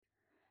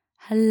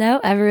Hello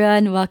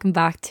everyone, welcome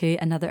back to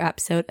another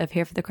episode of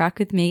Here for the Crack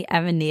with me,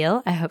 Emma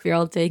Neal. I hope you're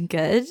all doing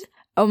good.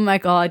 Oh my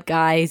god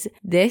guys,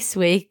 this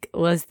week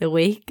was the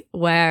week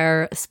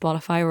where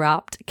Spotify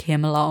Wrapped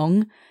came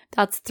along.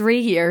 That's 3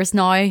 years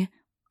now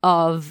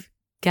of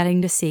getting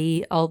to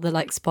see all the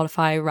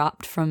Spotify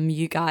Wrapped from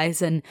you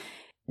guys and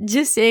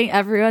just seeing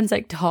everyone's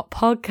top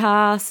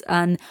podcasts.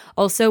 And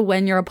also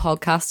when you're a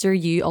podcaster,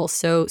 you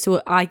also,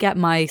 so I get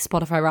my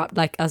Spotify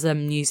Wrapped as a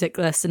music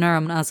listener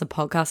and as a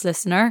podcast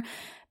listener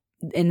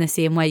in the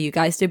same way you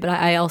guys do, but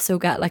I also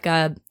get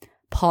a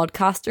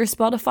podcaster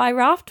Spotify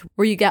Wrapped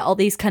where you get all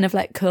these kind of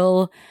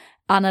cool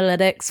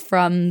analytics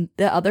from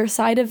the other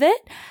side of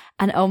it.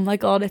 And oh my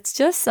god, it's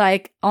just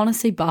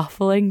honestly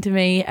baffling to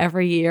me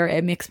every year.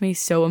 It makes me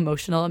so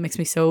emotional. It makes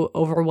me so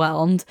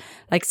overwhelmed.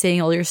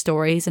 Seeing all your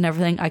stories and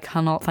everything. I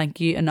cannot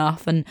thank you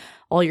enough, and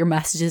all your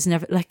messages and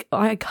everything.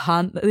 I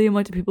can't. The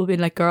amount of people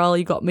being girl,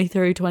 you got me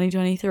through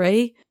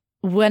 2023.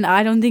 When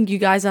I don't think you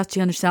guys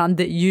actually understand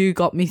that you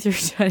got me through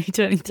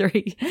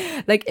 2023.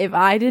 If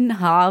I didn't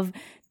have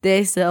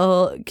this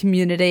little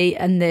community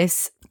and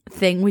this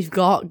thing we've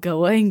got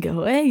going,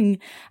 and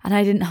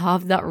I didn't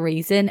have that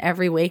reason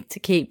every week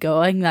to keep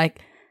going,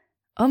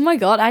 oh my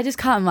god, I just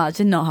can't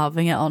imagine not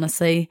having it,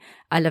 honestly.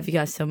 I love you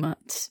guys so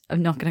much.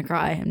 I'm not gonna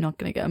cry. I'm not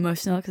gonna get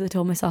emotional because I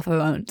told myself I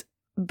won't.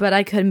 But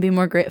I couldn't be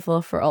more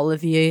grateful for all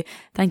of you.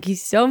 Thank you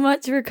so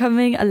much for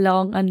coming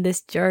along on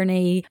this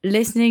journey,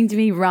 listening to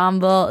me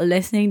ramble,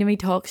 listening to me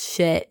talk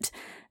shit,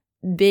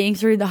 being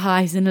through the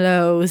highs and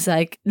lows,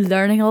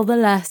 learning all the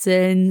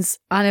lessons,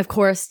 and of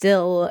course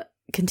still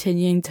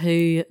continuing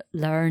to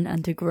learn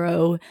and to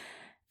grow.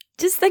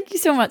 Just thank you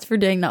so much for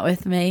doing that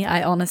with me.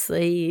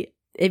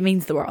 It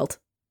means the world.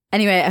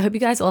 Anyway, I hope you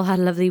guys all had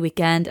a lovely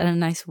weekend and a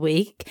nice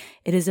week.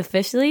 It is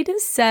officially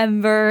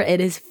December.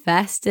 It is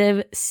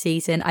festive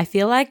season. I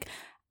feel like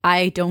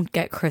I don't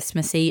get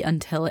Christmassy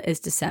until it is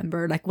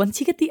December.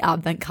 Once you get the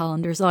advent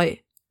calendars out,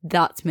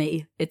 that's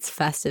me. It's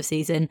festive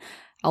season.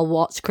 I'll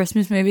watch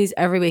Christmas movies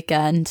every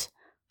weekend.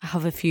 I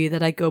have a few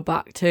that I go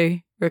back to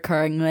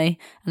recurringly,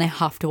 and I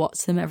have to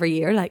watch them every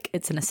year.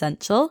 It's an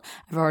essential.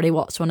 I've already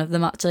watched one of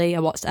them actually.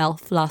 I watched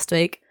Elf last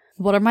week.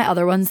 What are my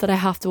other ones that I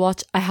have to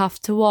watch? I have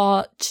to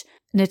watch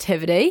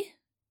Nativity,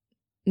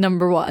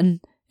 number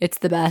 1. It's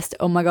the best.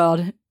 Oh my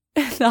god.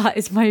 That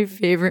is my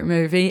favourite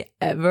movie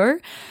ever.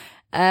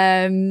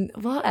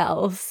 What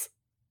else?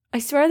 I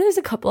swear there's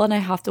a couple and I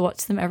have to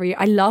watch them every year.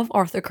 I love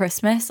Arthur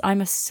Christmas.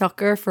 I'm a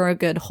sucker for a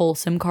good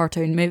wholesome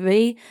cartoon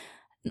movie.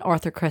 And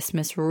Arthur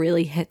Christmas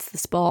really hits the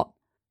spot.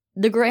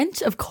 The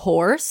Grinch, of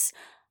course.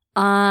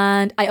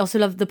 And I also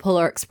love The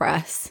Polar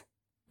Express.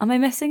 Am I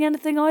missing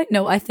anything out?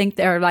 No, I think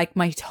they're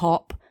my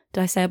top.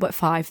 Did I say about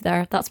 5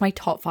 there? That's my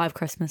top 5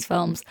 Christmas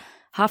films.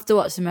 Have to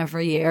watch them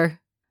every year.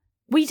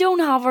 We don't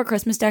have our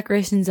Christmas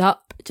decorations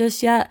up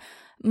just yet.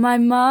 My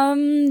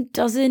mum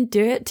doesn't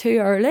do it too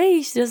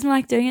early. She doesn't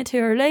like doing it too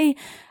early.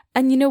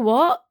 And you know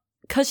what?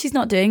 Because she's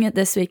not doing it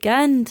this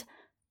weekend,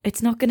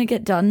 it's not going to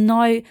get done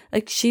now.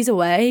 She's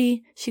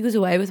away. She goes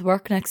away with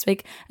work next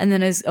week and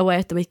then is away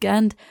at the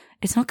weekend.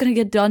 It's not going to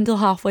get done till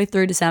halfway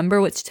through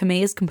December, which to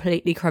me is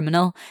completely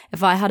criminal.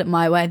 If I had it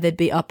my way, they'd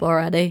be up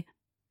already.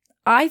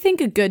 I think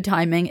a good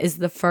timing is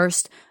the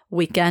first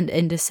weekend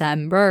in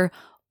December,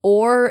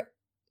 or,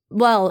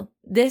 well,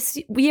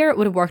 this year it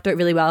would have worked out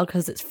really well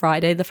because it's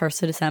Friday, the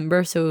 1st of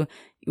December, so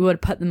you would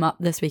have put them up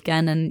this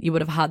weekend and you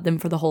would have had them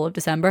for the whole of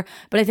December.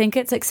 But I think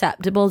it's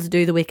acceptable to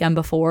do the weekend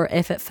before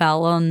if it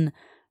fell on,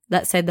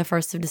 let's say the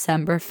 1st of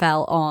December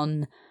fell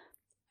on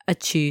a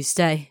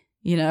Tuesday,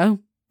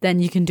 then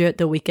you can do it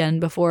the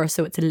weekend before,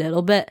 so it's a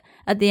little bit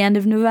at the end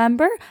of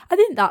November. I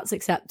think that's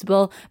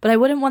acceptable, but I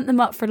wouldn't want them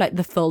up for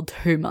the full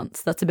 2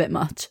 months. That's a bit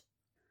much.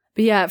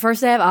 But yeah, first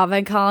day of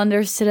advent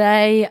calendars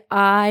today.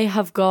 I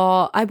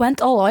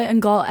went all out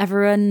and got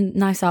everyone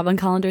nice advent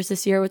calendars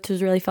this year, which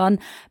was really fun.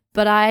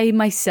 But I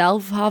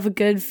myself have a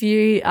good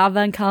few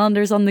advent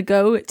calendars on the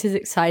go, which is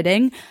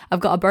exciting.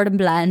 I've got a Bird and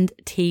Blend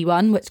tea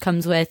one, which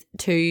comes with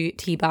 2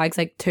 tea bags,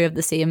 2 of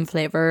the same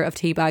flavour of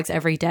tea bags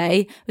every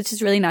day, which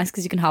is really nice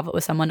because you can have it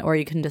with someone or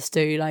you can just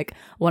do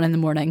one in the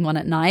morning, one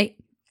at night.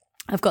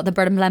 I've got the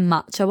Bird and Blend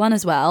matcha one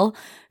as well.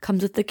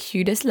 Comes with the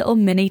cutest little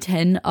mini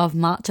tin of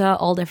matcha,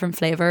 all different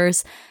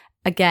flavours.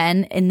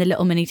 Again, in the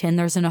little mini tin,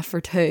 there's enough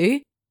for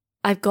 2.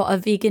 I've got a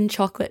vegan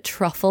chocolate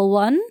truffle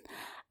one.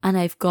 And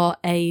I've got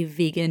a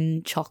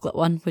vegan chocolate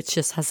one, which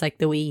just has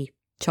the wee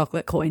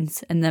chocolate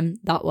coins in them.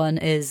 That one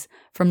is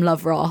from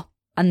Love Raw.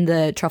 And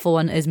the truffle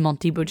one is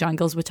Monty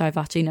Bojangles, which I've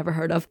actually never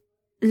heard of.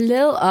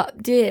 Little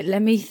update,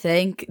 let me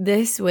think.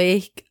 This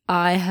week,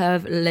 I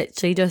have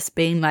literally just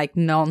been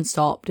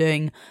non-stop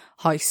doing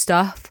house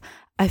stuff.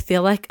 I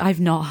feel like I've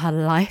not had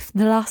a life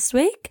the last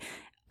week.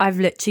 I've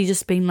literally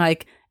just been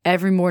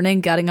every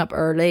morning getting up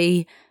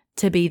early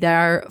to be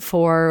there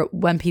for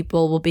when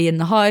people will be in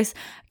the house,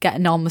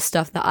 getting on with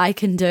stuff that I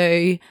can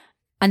do.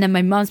 And then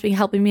my mum's been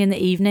helping me in the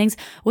evenings,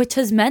 which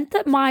has meant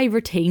that my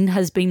routine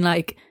has been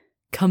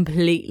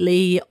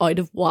completely out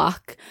of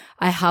whack.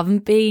 I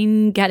haven't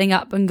been getting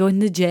up and going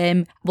to the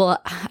gym.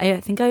 Well, I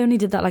think I only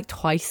did that like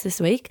twice this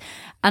week,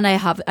 and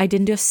I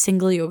didn't do a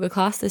single yoga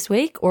class this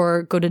week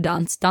or go to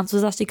dance. Dance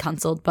was actually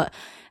cancelled, but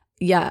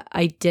yeah,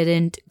 I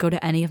didn't go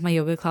to any of my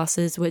yoga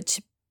classes,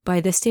 which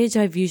by this stage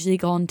I've usually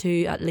gone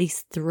to at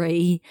least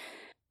 3.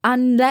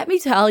 And let me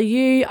tell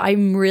you,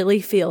 I'm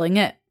really feeling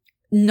it.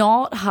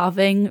 Not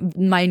having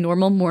my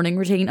normal morning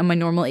routine and my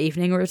normal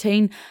evening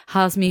routine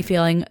has me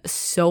feeling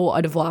so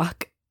out of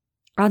whack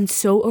and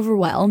so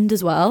overwhelmed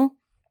as well.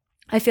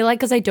 I feel like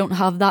because I don't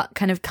have that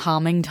kind of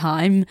calming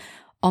time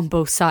on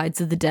both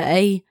sides of the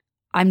day,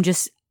 I'm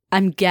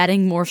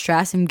getting more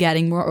stressed, I'm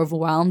getting more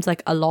overwhelmed,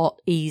 like a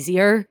lot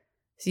easier.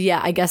 So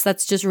yeah, I guess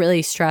that's just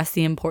really stressed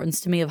the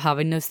importance to me of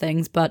having those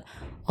things, but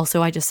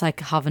also I just like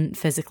haven't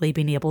physically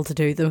been able to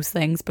do those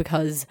things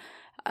because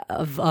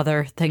of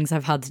other things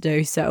I've had to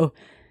do. So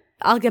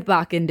I'll get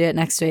back into it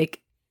next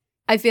week.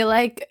 I feel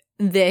like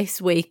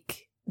this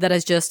week that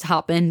has just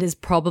happened is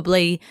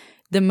probably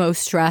the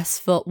most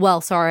stressful.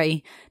 Well,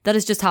 sorry, that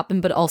has just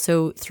happened, but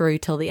also through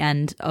till the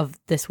end of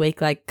this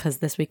week, like, because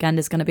this weekend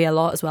is going to be a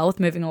lot as well with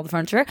moving all the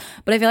furniture.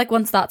 But I feel like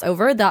once that's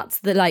over, that's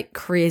the like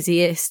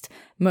craziest,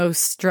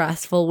 most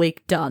stressful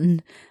week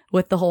done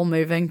with the whole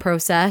moving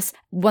process.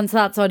 Once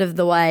that's out of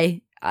the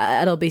way,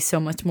 it'll be so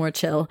much more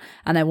chill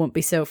and I won't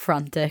be so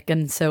frantic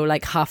and so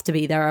like have to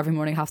be there every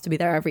morning, have to be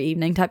there every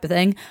evening type of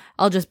thing.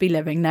 I'll just be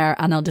living there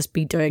and I'll just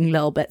be doing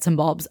little bits and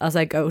bobs as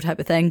I go type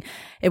of thing.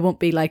 It won't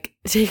be like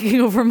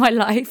taking over my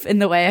life in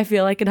the way I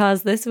feel like it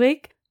has this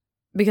week,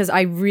 because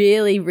I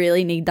really,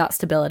 really need that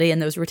stability and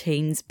those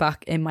routines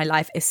back in my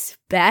life,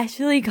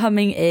 especially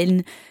coming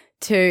in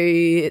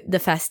to the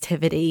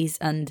festivities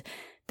and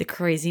the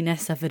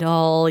craziness of it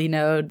all, you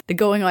know, the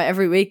going out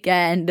every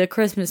weekend, the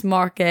Christmas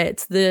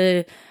markets,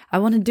 I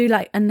want to do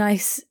like a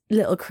nice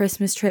little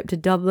Christmas trip to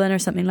Dublin or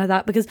something like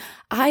that, because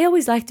I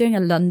always like doing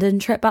a London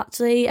trip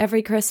actually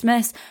every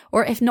Christmas,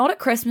 or if not at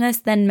Christmas,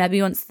 then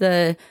maybe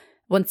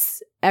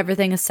once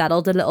everything is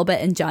settled a little bit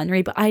in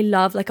January. But I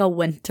love like a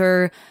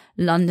winter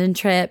London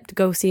trip to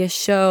go see a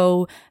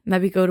show,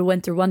 maybe go to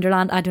Winter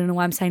Wonderland. I don't know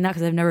why I'm saying that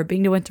because I've never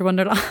been to Winter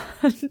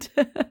Wonderland.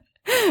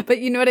 But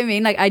you know what I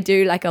mean? Like I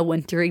do like a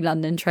wintry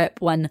London trip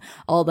when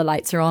all the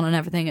lights are on and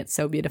everything. It's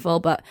so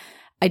beautiful. But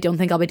I don't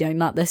think I'll be doing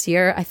that this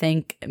year. I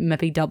think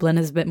maybe Dublin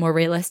is a bit more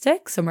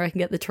realistic, somewhere I can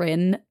get the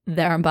train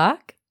there and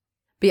back.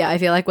 But yeah, I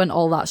feel like when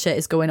all that shit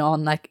is going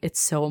on, like it's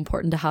so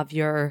important to have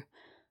your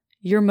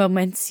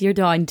moments, your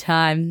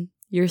downtime,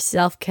 your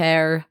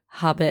self-care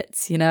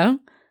habits, you know?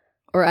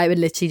 Or I would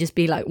literally just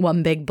be like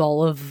one big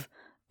ball of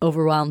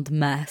overwhelmed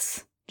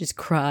mess. Just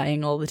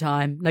crying all the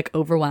time, like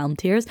overwhelmed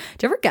tears. Do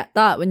you ever get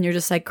that when you're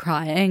just like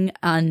crying,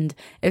 and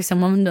if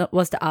someone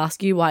was to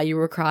ask you why you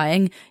were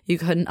crying, you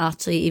couldn't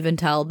actually even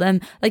tell them?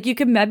 Like you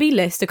could maybe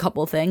list a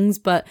couple things,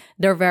 but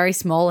they're very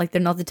small, like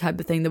they're not the type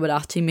of thing that would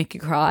actually make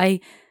you cry.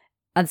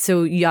 And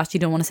so you actually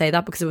don't want to say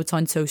that because it would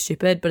sound so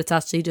stupid, but it's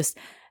actually just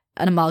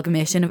an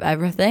amalgamation of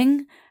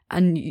everything,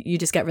 and you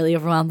just get really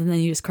overwhelmed and then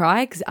you just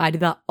cry, because I do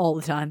that all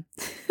the time.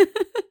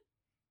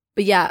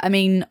 But yeah, I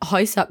mean,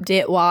 house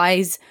update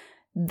wise,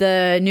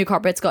 the new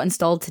carpets got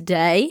installed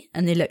today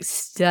and they look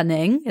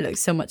stunning. It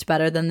looks so much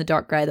better than the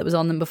dark grey that was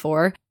on them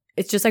before.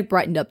 It's just like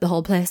brightened up the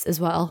whole place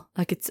as well.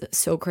 Like it's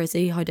so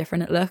crazy how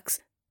different it looks.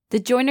 The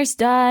joiner's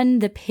done,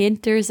 the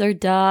painters are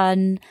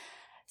done.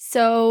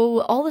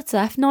 So all that's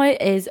left now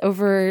is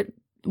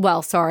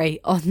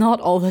not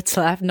all that's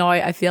left now.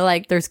 I feel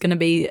like there's going to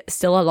be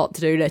still a lot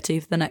to do literally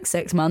for the next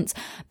 6 months.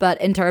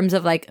 But in terms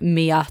of like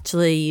me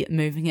actually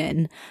moving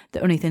in, the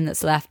only thing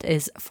that's left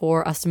is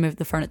for us to move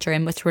the furniture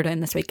in, which we're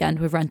doing this weekend.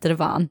 We've rented a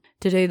van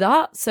to do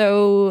that.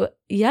 So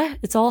yeah,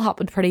 it's all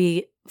happened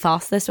pretty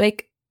fast this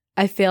week.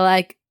 I feel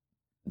like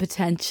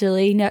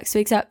potentially next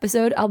week's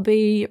episode I'll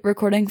be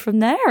recording from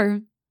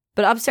there.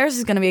 But upstairs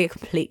is going to be a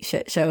complete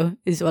shit show,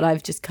 is what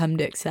I've just come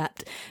to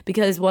accept.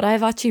 Because what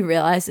I've actually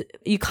realised,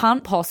 you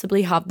can't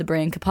possibly have the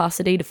brain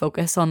capacity to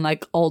focus on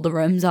like all the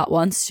rooms at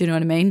once. Do you know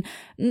what I mean?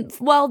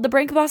 Well, the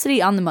brain capacity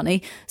and the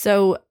money.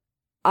 So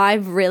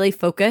I've really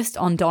focused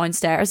on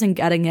downstairs and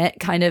getting it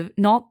kind of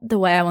not the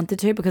way I wanted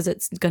to, because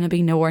it's going to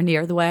be nowhere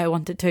near the way I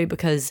wanted to,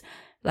 because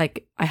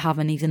like I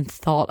haven't even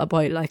thought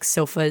about like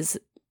sofas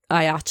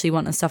I actually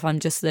want and stuff. I'm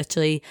just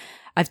literally...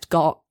 I've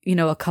got, you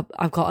know,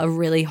 I've got a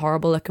really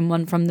horrible looking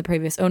one from the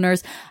previous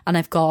owners, and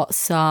I've got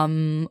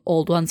some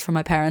old ones from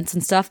my parents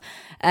and stuff.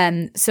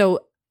 So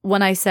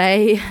when I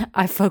say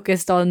I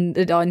focused on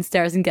the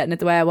downstairs and getting it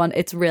the way I want,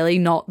 it's really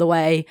not the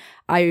way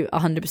I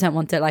 100%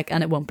 want it, like,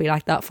 and it won't be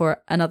like that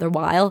for another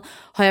while.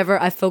 However,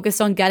 I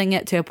focused on getting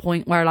it to a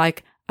point where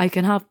like I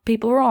can have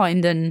people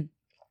around, and,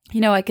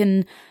 you know, I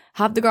can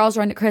have the girls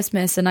around at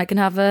Christmas, and I can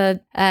have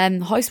a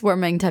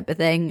housewarming type of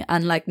thing,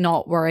 and like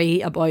not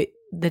worry about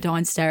the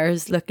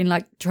downstairs looking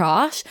like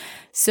trash.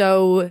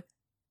 So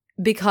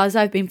because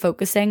I've been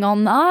focusing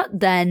on that,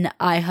 then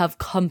I have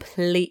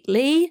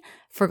completely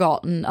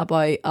forgotten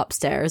about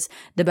upstairs.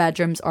 The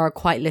bedrooms are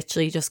quite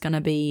literally just going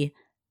to be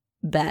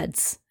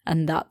beds,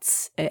 and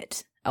that's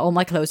it. All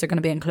my clothes are going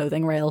to be in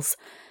clothing rails,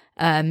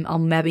 I'll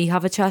maybe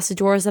have a chest of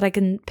drawers that I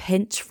can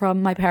pinch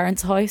from my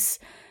parents' house.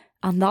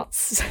 And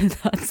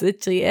that's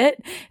literally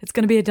it. It's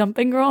going to be a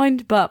dumping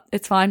ground, but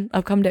it's fine.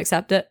 I've come to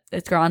accept it.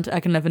 It's grand. I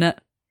can live in it.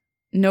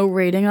 No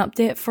reading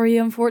update for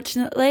you,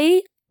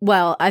 unfortunately.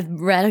 Well, I've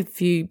read a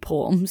few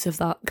poems, if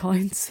that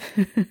counts.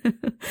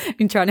 I've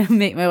been trying to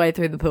make my way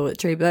through the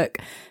poetry book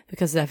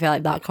because I feel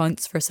like that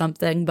counts for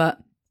something. But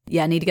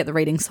yeah, I need to get the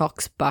reading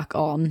socks back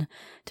on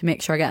to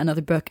make sure I get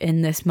another book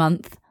in this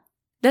month.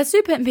 Let's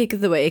do Pit and Peak of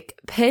the week.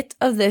 Pit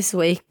of this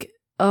week.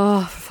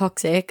 Oh, for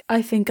fuck's sake.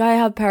 I think I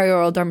have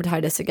perioral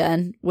dermatitis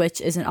again, which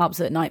is an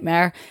absolute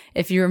nightmare.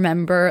 If you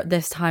remember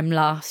this time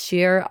last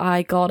year,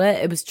 I got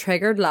it. It was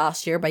triggered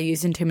last year by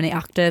using too many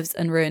actives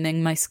and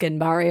ruining my skin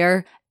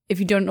barrier. If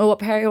you don't know what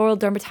perioral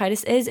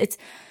dermatitis is,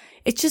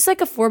 it's just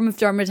like a form of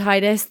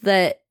dermatitis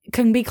that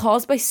can be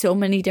caused by so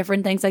many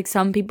different things. Like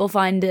some people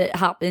find it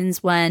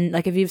happens when,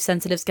 like if you have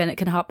sensitive skin, it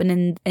can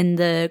happen in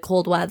the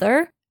cold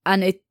weather.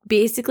 And it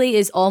basically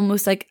is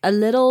almost like a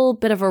little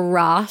bit of a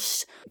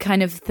rash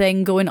kind of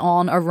thing going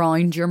on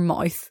around your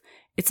mouth.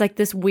 It's like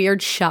this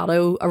weird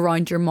shadow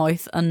around your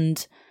mouth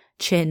and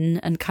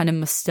chin and kind of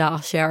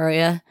moustache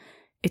area.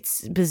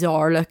 It's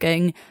bizarre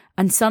looking.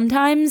 And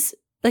sometimes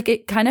like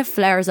it kind of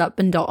flares up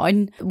and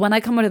down. When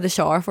I come out of the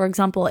shower, for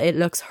example, it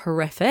looks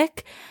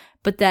horrific.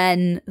 But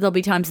then there'll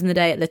be times in the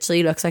day it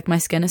literally looks like my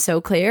skin is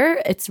so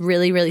clear. It's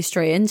really, really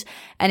strange.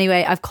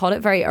 Anyway, I've caught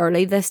it very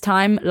early this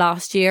time.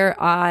 Last year,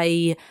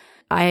 I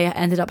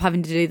ended up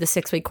having to do the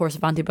 6-week course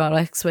of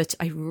antibiotics, which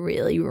I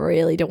really,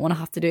 really don't want to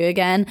have to do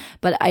again.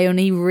 But I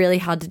only really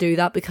had to do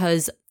that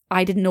because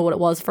I didn't know what it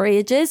was for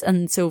ages.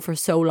 And so for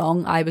so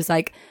long, I was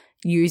like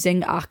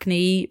using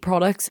acne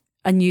products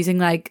and using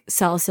like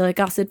salicylic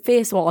acid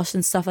face wash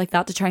and stuff like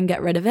that to try and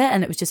get rid of it.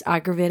 And it was just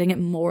aggravating it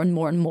more and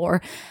more and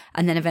more.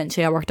 And then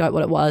eventually I worked out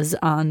what it was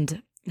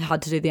and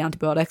had to do the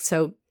antibiotics.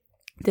 So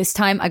this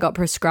time I got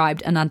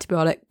prescribed an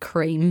antibiotic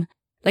cream,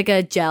 like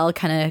a gel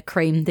kind of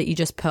cream that you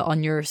just put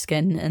on your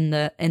skin in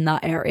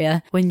that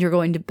area when you're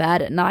going to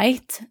bed at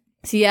night.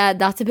 So yeah,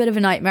 that's a bit of a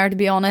nightmare, to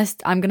be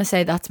honest. I'm going to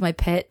say that's my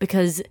pit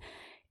because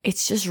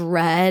it's just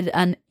red,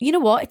 and you know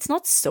what? It's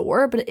not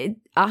sore, but it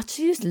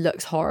actually just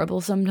looks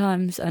horrible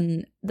sometimes,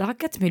 and that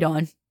gets me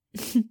down.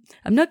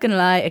 I'm not gonna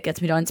lie, it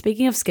gets me down.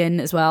 Speaking of skin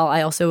as well,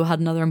 I also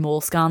had another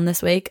mole scan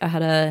this week. I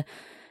had a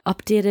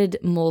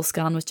updated mole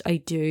scan, which I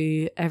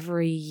do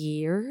every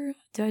year.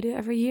 Do I do it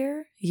every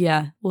year?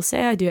 Yeah, we'll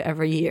say I do it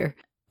every year.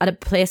 At a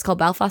place called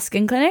Belfast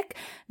Skin Clinic.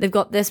 They've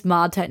got this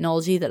mad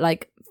technology that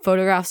like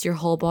photographs your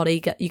whole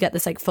body. You get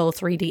this like full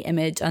 3D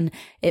image, and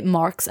it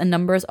marks and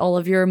numbers all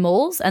of your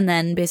moles, and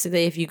then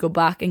basically if you go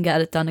back and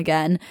get it done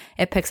again,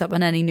 it picks up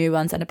on any new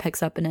ones and it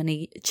picks up on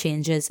any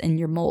changes in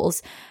your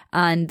moles.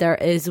 And there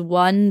is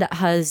one that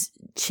has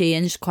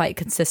changed quite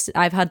consistent.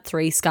 I've had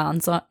 3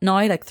 scans now,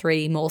 like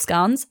 3 mole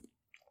scans.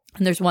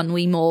 And there's one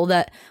wee mole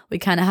that we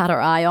kind of had our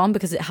eye on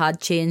because it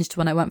had changed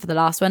when I went for the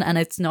last one, and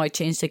it's now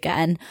changed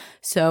again.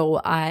 So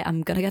I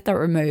am going to get that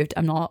removed.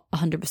 I'm not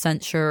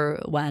 100%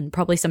 sure when,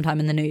 probably sometime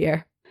in the new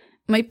year.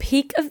 My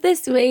peak of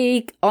this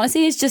week,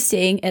 honestly, is just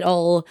seeing it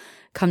all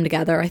come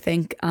together, I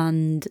think,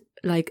 and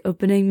like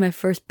opening my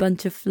first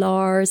bunch of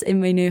flowers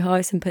in my new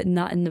house and putting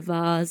that in the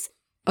vase.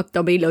 Oh,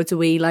 there'll be loads of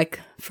wee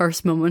like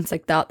first moments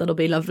like that. That'll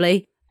be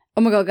lovely.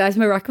 Oh my god, guys,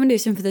 my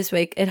recommendation for this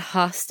week, it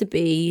has to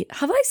be,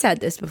 have I said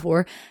this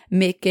before?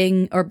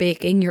 Making or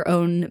baking your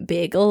own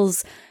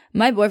bagels.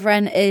 My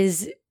boyfriend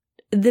is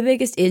the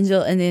biggest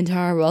angel in the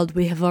entire world.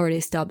 We have already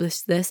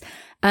established this.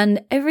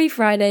 And every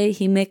Friday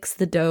he makes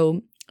the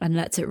dough and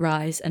lets it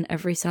rise. And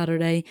every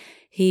Saturday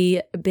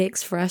he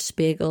bakes fresh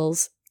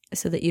bagels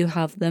so that you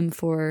have them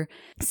for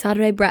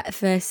Saturday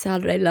breakfast,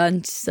 Saturday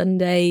lunch,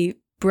 Sunday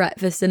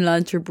breakfast and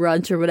lunch or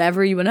brunch or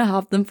whatever you want to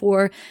have them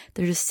for.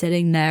 They're just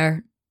sitting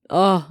there.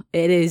 Oh,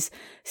 it is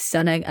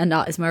stunning. And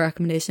that is my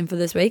recommendation for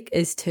this week,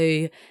 is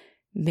to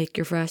make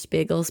your fresh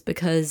bagels,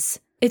 because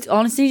it's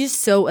honestly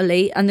just so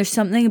elite. And there's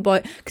something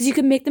about, because you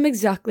can make them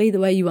exactly the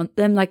way you want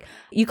them. Like,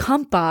 you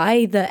can't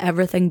buy the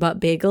everything but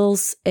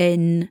bagels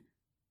in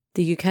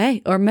the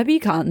UK, or maybe you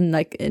can't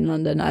like in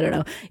London, I don't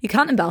know. You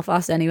can't in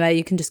Belfast anyway.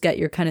 You can just get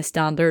your kind of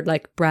standard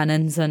like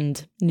Brennan's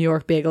and New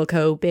York Bagel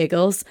Co.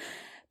 bagels.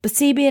 But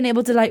see, being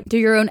able to like do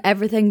your own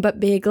everything but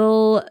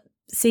bagel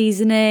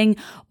seasoning,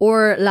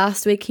 or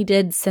last week he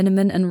did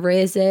cinnamon and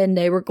raisin,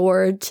 they were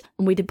gorge,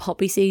 and we did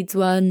poppy seeds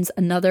ones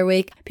another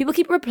week. People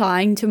keep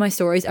replying to my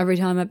stories every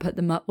time I put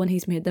them up when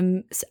he's made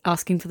them,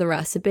 asking for the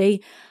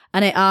recipe,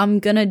 and I am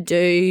gonna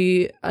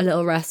do a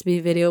little recipe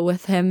video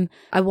with him.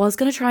 I was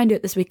gonna try and do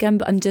it this weekend,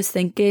 but I'm just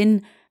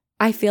thinking,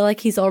 I feel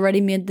like he's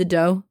already made the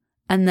dough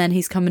and then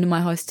he's coming to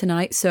my house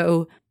tonight,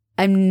 so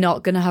I'm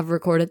not going to have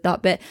recorded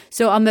that bit.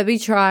 So I'll maybe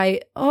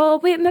try,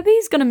 maybe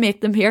he's going to make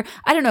them here.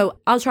 I don't know.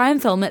 I'll try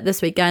and film it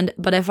this weekend,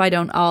 but if I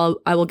don't,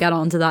 I will get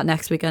on to that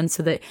next weekend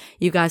so that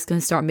you guys can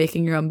start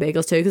making your own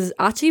bagels too, because it's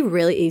actually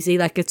really easy.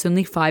 Like, it's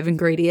only 5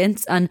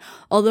 ingredients, and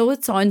although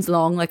it sounds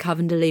long, like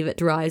having to leave it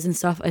to rise and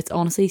stuff, it's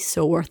honestly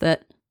so worth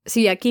it.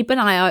 So yeah, keep an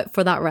eye out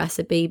for that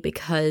recipe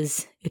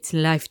because it's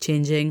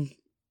life-changing.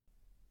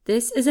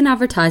 This is an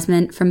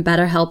advertisement from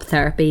BetterHelp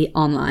Therapy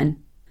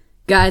Online.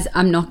 Guys,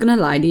 I'm not going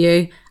to lie to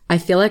you. I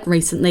feel like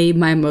recently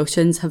my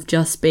emotions have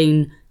just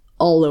been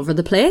all over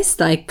the place,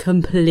 like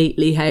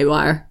completely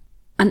haywire.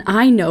 And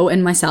I know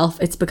in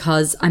myself it's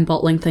because I'm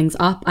bottling things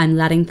up, I'm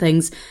letting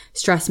things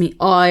stress me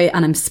out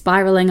and I'm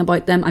spiraling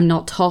about them. I'm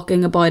not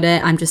talking about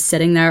it. I'm just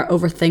sitting there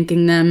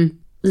overthinking them,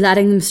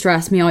 letting them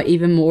stress me out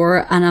even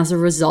more. And as a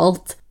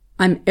result,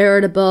 I'm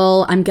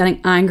irritable. I'm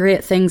getting angry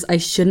at things I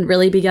shouldn't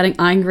really be getting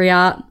angry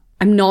at.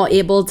 I'm not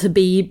able to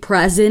be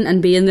present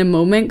and be in the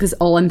moment because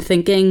all I'm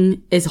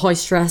thinking is how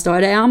stressed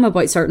out I am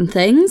about certain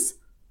things.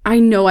 I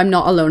know I'm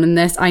not alone in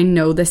this. I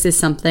know this is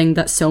something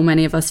that so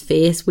many of us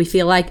face. We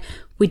feel like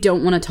we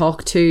don't want to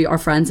talk to our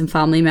friends and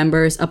family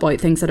members about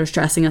things that are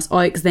stressing us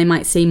out because they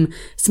might seem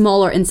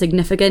small or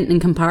insignificant in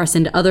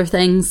comparison to other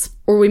things.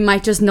 Or we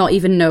might just not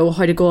even know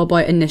how to go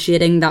about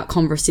initiating that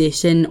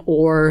conversation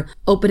or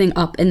opening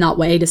up in that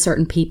way to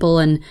certain people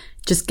and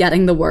just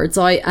getting the words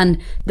out.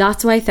 And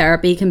that's why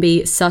therapy can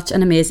be such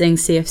an amazing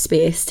safe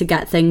space to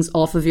get things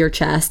off of your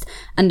chest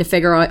and to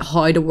figure out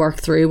how to work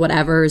through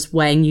whatever is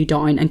weighing you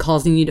down and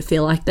causing you to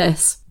feel like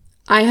this.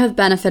 I have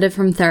benefited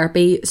from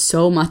therapy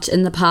so much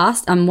in the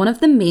past, and one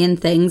of the main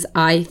things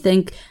I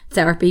think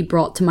therapy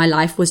brought to my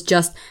life was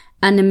just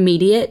an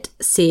immediate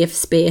safe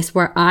space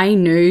where I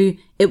knew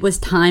it was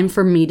time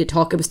for me to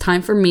talk. It was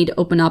time for me to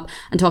open up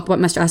and talk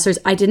about my stressors.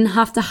 I didn't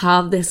have to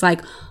have this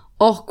like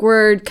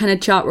awkward kind of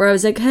chat where I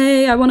was like,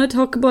 hey, I want to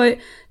talk about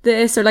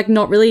this, or like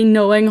not really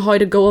knowing how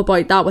to go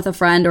about that with a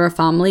friend or a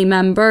family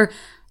member.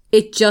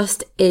 It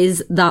just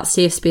is that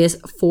safe space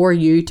for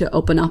you to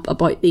open up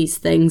about these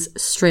things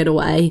straight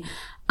away,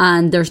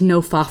 and there's no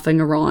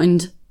faffing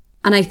around.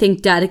 And I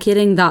think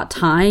dedicating that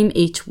time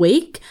each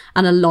week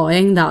and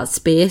allowing that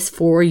space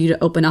for you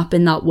to open up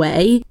in that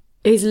way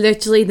is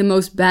literally the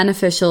most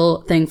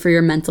beneficial thing for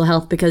your mental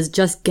health, because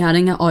just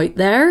getting it out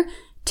there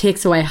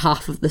takes away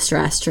half of the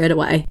stress straight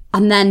away.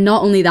 And then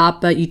not only that,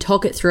 but you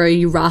talk it through,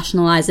 you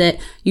rationalize it,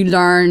 you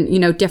learn,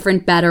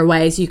 different better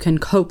ways you can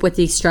cope with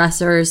these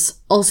stressors.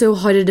 Also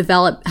how to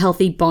develop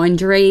healthy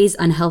boundaries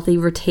and healthy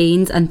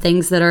routines and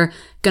things that are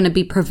going to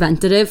be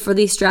preventative for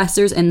these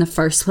stressors in the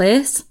first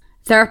place.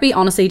 Therapy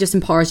honestly just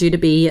empowers you to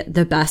be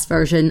the best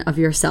version of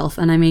yourself.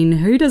 And I mean,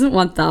 who doesn't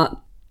want that?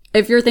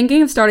 If you're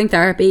thinking of starting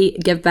therapy,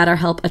 give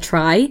BetterHelp a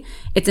try.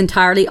 It's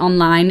entirely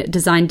online,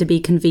 designed to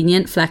be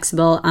convenient,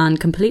 flexible, and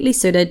completely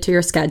suited to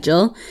your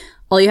schedule.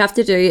 All you have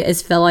to do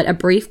is fill out a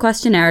brief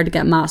questionnaire to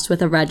get matched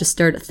with a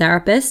registered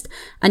therapist,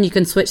 and you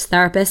can switch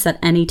therapists at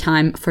any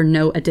time for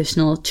no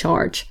additional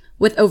charge.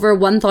 With over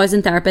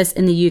 1,000 therapists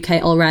in the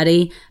UK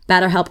already,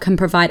 BetterHelp can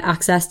provide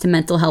access to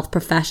mental health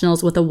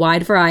professionals with a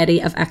wide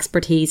variety of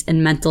expertise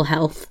in mental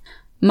health.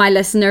 My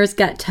listeners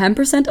get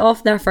 10%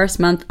 off their first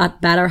month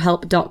at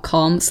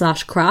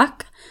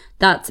betterhelp.com/crack.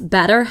 That's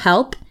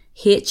BetterHelp,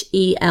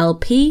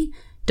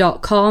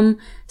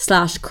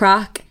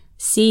 HELP.com/crack,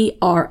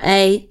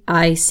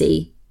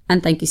 CRAIC.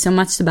 And thank you so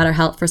much to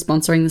BetterHelp for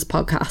sponsoring this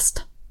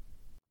podcast.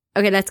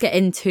 Okay, let's get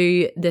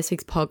into this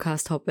week's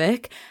podcast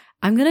topic.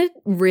 I'm going to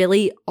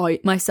really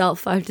out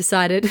myself, I've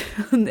decided,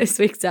 on this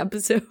week's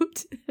episode.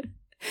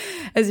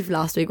 As if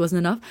last week wasn't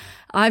enough.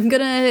 I'm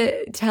going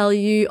to tell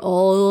you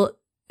all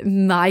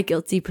my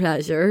guilty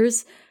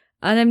pleasures,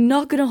 and I'm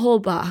not going to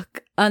hold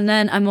back. And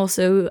then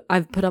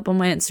I've put up on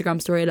my Instagram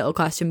story a little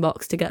question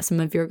box to get some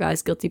of your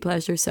guys' guilty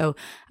pleasures, so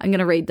I'm going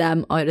to read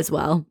them out as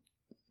well.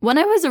 When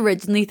I was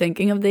originally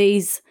thinking of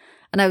these,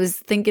 and I was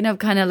thinking of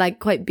kind of like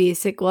quite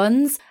basic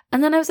ones,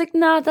 and then I was like,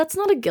 nah, that's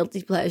not a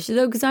guilty pleasure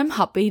though, because I'm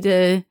happy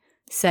to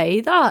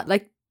say that,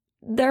 like,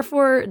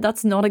 therefore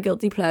that's not a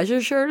guilty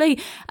pleasure surely.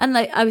 And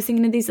like I was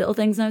thinking of these little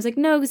things and I was like,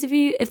 no, because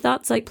if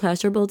that's like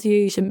pleasurable to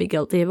you, you shouldn't be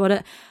guilty about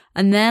it.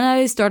 And then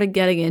I started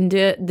getting into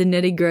it, the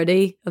nitty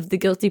gritty of the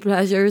guilty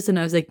pleasures, and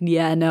I was like,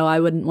 yeah, no,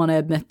 I wouldn't want to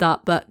admit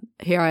that, but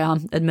here I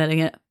am admitting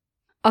it.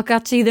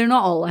 Actually, they're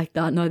not all like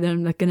that now that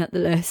I'm looking at the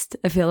list.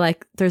 I feel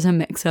like there's a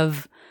mix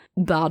of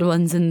bad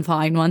ones and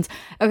fine ones.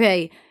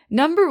 Okay,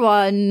 number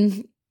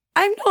one,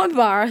 I'm not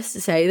embarrassed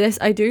to say this,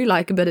 I do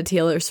like a bit of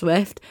Taylor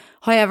Swift.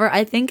 However,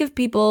 I think if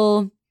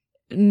people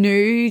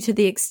knew to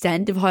the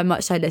extent of how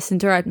much I listen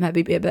to her, I'd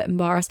maybe be a bit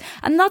embarrassed.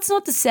 And that's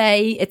not to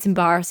say it's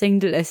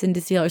embarrassing to listen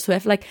to Taylor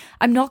Swift. Like,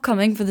 I'm not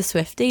coming for the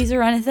Swifties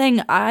or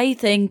anything. I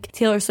think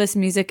Taylor Swift's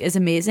music is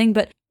amazing,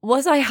 but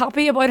was I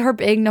happy about her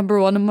being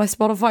number one on my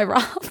Spotify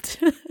Wrapped?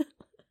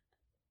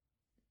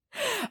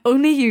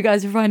 Only you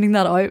guys are finding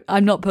that out.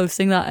 I'm not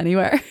posting that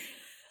anywhere.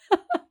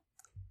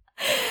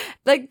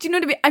 Like, do you know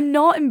what I mean? I'm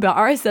not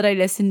embarrassed that I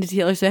listen to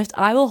Taylor Swift.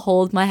 I will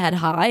hold my head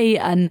high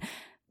and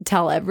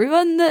tell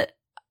everyone that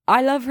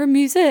I love her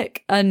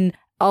music, and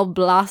I'll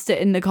blast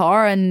it in the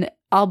car and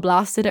I'll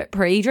blast it at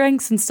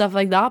pre-drinks and stuff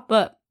like that.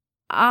 But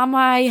am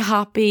I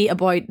happy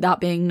about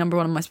that being number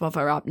one on my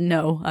Spotify Wrapped?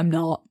 No, I'm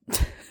not.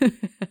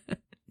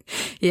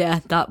 Yeah,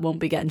 that won't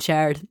be getting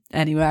shared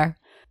anywhere.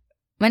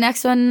 My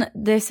next one,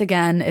 this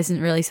again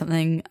isn't really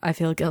something I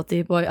feel guilty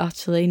about,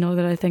 actually, now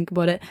that I think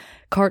about it.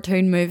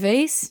 Cartoon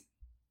movies.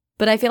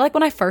 But I feel like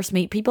when I first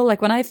meet people,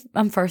 like when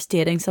I'm first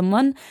dating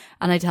someone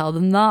and I tell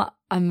them that,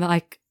 I'm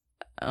like,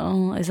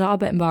 oh, is that a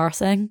bit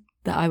embarrassing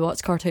that I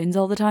watch cartoons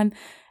all the time?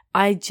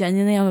 I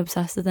genuinely am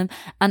obsessed with them,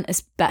 and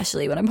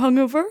especially when I'm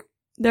hungover.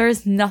 There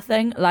is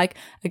nothing like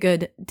a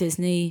good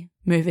Disney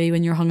movie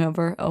when you're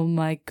hungover. Oh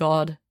my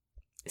god.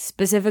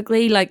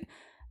 Specifically like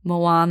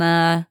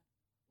Moana.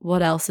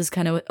 What else is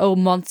kind of... Oh,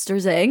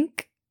 Monsters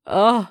Inc.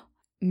 Oh,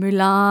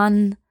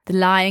 Mulan, The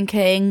Lion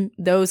King,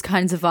 those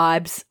kinds of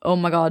vibes. Oh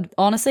my god.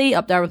 Honestly,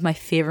 up there with my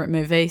favourite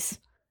movies.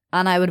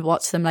 And I would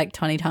watch them like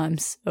 20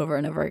 times over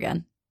and over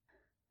again.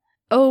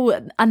 Oh,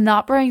 and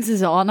that brings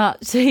us on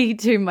actually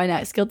to my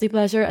next guilty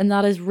pleasure, and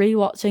that is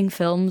rewatching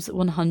films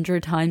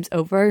 100 times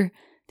over.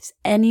 Does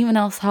anyone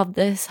else have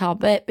this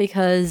habit?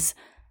 Because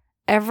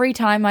every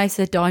time I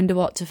sit down to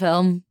watch a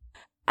film,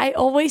 I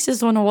always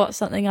just want to watch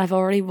something I've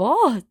already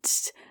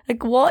watched.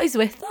 Like, what is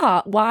with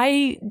that?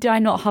 Why do I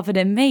not have it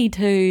in me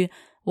to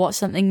watch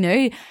something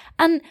new?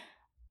 And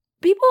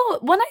people,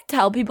 when I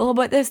tell people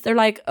about this, they're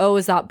like, oh,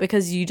 is that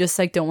because you just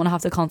like don't want to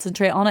have to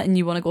concentrate on it and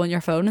you want to go on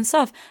your phone and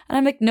stuff? And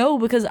I'm like, no,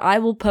 because I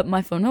will put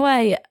my phone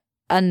away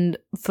and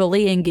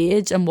fully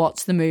engage and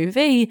watch the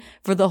movie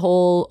for the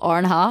whole hour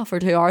and a half or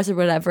 2 hours or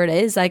whatever it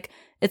is. Like,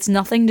 it's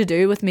nothing to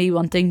do with me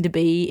wanting to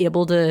be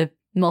able to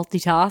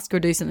multitask or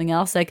do something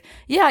else. Like,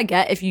 yeah, I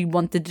get if you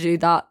wanted to do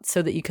that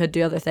so that you could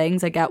do other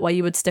things. I get why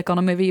you would stick on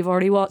a movie you've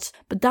already watched,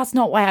 but that's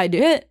not why I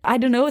do it. I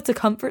don't know, it's a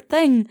comfort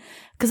thing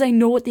because I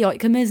know what the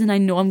outcome is and I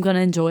know I'm going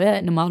to enjoy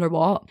it no matter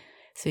what.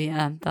 So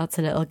yeah, that's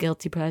a little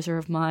guilty pleasure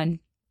of mine.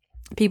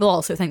 People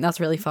also think that's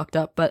really fucked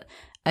up, but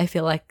I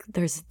feel like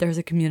there's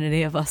a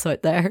community of us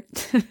out there.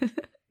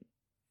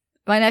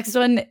 My next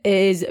one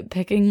is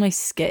picking my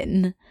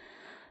skin.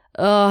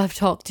 Oh, I've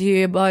talked to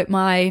you about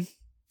my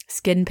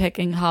skin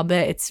picking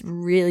habit. It's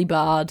really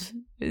bad.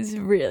 It's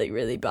really,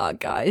 really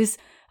bad, guys.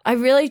 I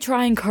really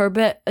try and curb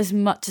it as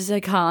much as I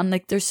can.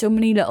 Like, there's so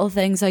many little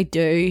things I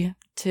do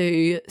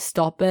to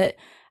stop it.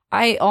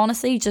 I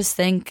honestly just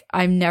think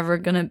I'm never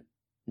gonna...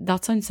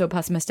 That sounds so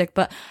pessimistic,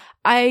 but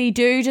I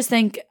do just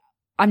think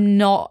I'm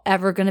not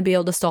ever going to be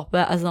able to stop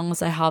it as long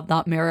as I have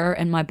that mirror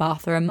in my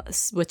bathroom,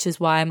 which is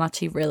why I'm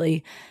actually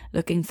really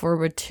looking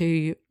forward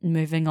to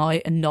moving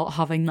out and not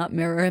having that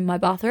mirror in my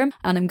bathroom.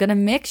 And I'm going to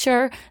make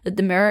sure that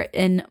the mirror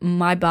in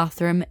my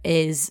bathroom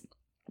is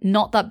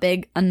not that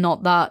big and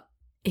not that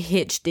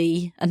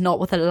HD and not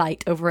with a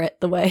light over it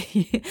the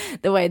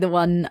way the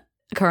one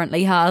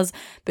currently has,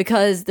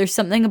 because there's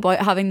something about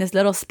having this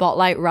little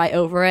spotlight right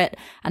over it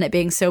and it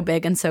being so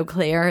big and so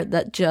clear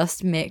that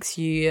just makes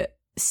you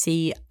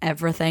see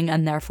everything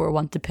and therefore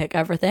want to pick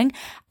everything.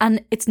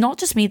 And it's not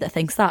just me that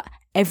thinks that.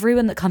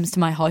 Everyone that comes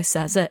to my house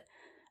says it.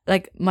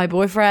 Like, my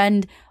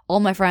boyfriend, all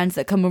my friends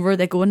that come over,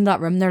 they go into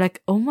that room, they're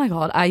like, oh my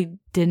god, I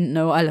didn't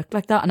know I looked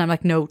like that. And I'm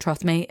like, no,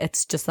 trust me,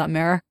 it's just that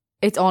mirror.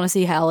 It's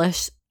honestly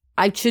hellish.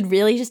 I should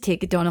really just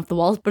take it down off the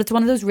walls, but it's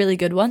one of those really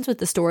good ones with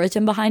the storage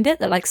in behind it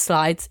that like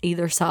slides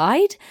either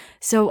side.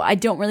 So I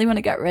don't really want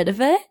to get rid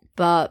of it,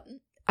 but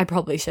I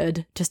probably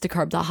should, just to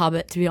curb that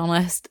habit, to be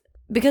honest.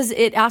 Because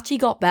it actually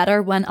got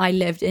better when I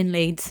lived in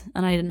Leeds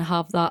and I didn't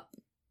have that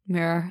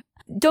mirror.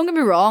 Don't get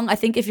me wrong, I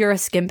think if you're a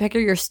skin picker,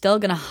 you're still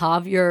going to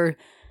have your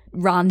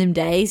random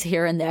days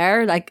here and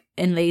there. Like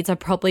in Leeds, I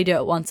probably do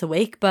it once a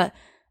week, but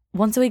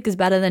once a week is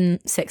better than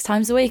 6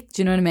 times a week.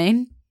 Do you know what I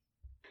mean?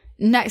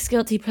 Next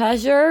guilty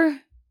pleasure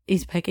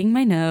is picking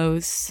my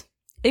nose.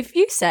 If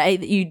you say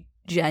that you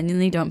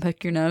genuinely don't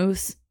pick your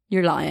nose,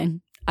 you're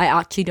lying. I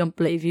actually don't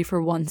believe you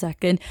for 1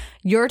 second.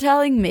 You're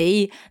telling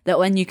me that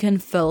when you can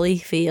fully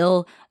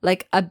feel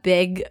like a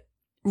big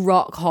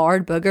rock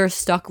hard booger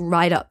stuck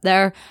right up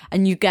there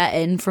and you get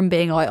in from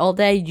being out all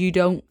day, you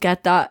don't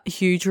get that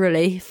huge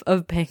relief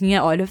of picking it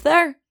out of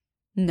there?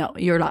 No,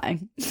 you're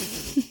lying.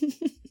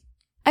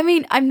 I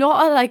mean, I'm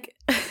not a like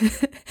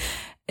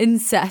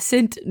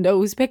incessant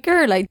nose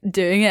picker, like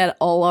doing it at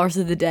all hours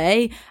of the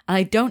day, and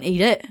I don't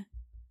eat it.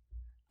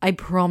 I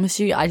promise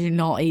you, I do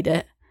not eat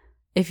it.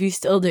 If you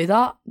still do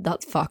that,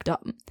 that's fucked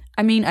up.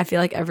 I mean, I feel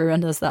like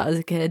everyone does that as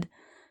a kid.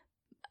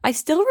 I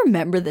still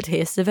remember the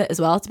taste of it as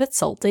well. It's a bit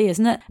salty,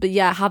 isn't it? But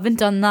yeah, I haven't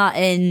done that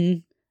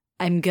in,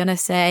 I'm gonna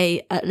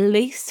say, at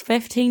least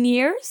 15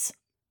 years.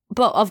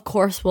 But of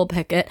course we'll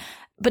pick it.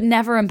 But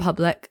never in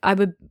public. I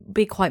would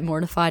be quite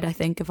mortified, I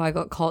think, if I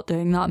got caught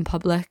doing that in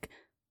public.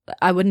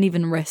 I wouldn't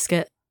even risk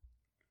it.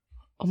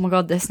 Oh my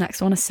god, this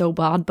next one is so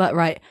bad. But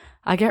right,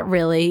 I get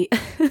really...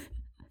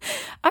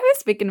 I was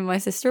speaking to my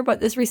sister about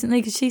this recently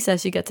because she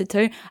says she gets it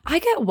too. I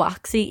get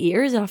waxy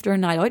ears after a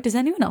night out. Does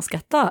anyone else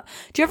get that?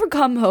 Do you ever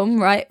come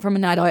home, right, from a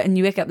night out and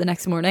you wake up the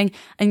next morning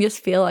and you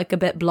just feel like a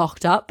bit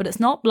blocked up? But it's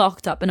not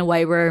blocked up in a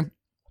way where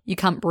you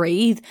can't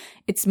breathe.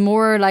 It's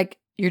more like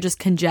you're just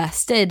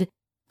congested.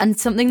 And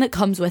something that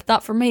comes with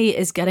that for me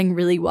is getting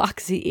really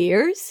waxy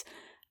ears.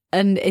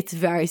 And it's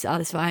very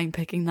satisfying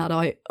picking that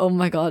out. Oh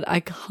my god,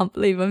 I can't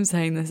believe I'm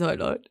saying this out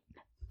loud.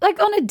 Like,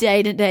 on a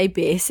day-to-day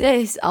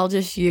basis, I'll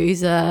just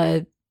use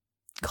a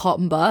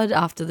cotton bud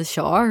after the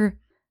shower.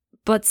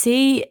 But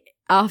see,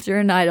 after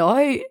a night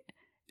out,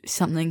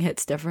 something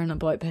hits different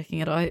about picking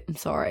it out. I'm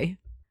sorry.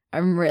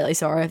 I'm really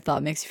sorry if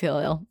that makes you feel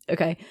ill.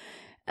 Okay.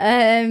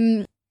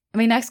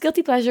 My next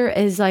guilty pleasure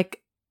is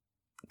like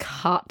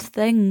cat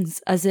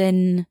things, as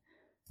in,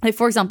 like,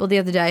 for example, the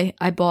other day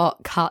I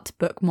bought cat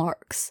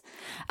bookmarks.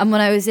 And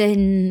when I was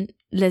in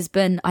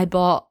Lisbon, I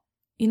bought,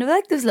 you know,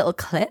 like those little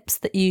clips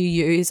that you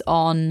use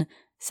on,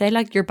 say,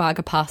 like your bag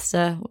of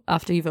pasta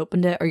after you've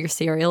opened it, or your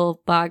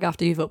cereal bag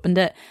after you've opened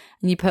it,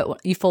 and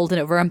you fold it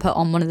over and put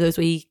on one of those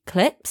wee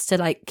clips to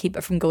like keep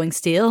it from going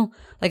stale.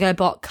 Like, I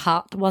bought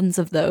cat ones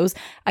of those.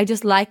 I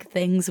just like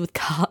things with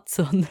cats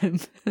on them.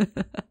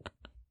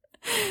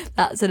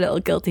 That's a little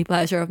guilty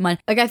pleasure of mine.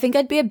 Like, I think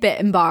I'd be a bit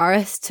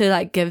embarrassed to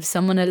like give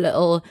someone a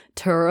little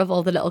tour of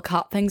all the little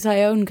cat things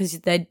I own, because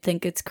they'd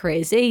think it's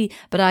crazy,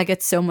 but I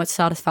get so much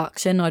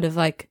satisfaction out of,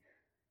 like,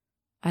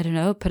 I don't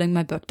know, putting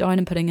my book down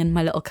and putting in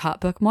my little cat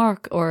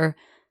bookmark, or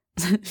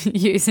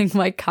using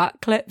my cat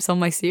clips on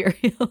my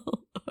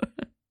cereal.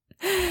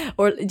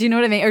 Or, do you know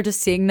what I mean? Or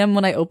just seeing them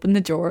when I open the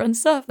drawer and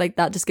stuff. Like,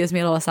 that just gives me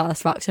a lot of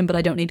satisfaction, but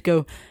I don't need to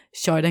go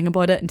shouting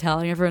about it and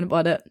telling everyone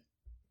about it.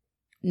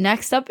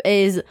 Next up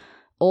is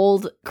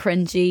old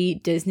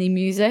cringy Disney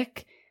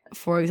music.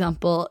 For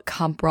example,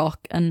 Camp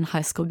Rock and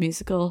High School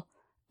Musical.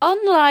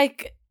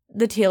 Unlike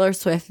the Taylor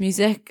Swift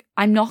music,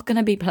 I'm not going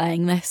to be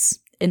playing this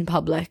in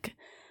public.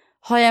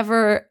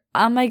 However,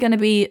 am I going to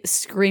be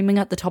screaming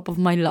at the top of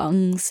my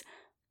lungs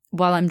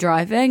while I'm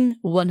driving?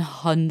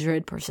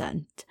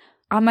 100%.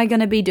 Am I going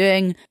to be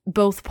doing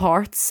both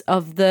parts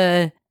of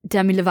the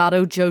Demi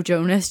Lovato Joe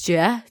Jonas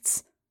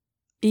duets?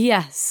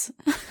 Yes.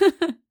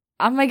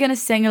 Am I going to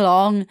sing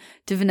along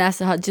to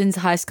Vanessa Hudgens'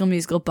 High School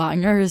Musical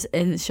bangers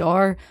in the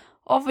shower?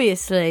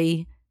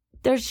 Obviously.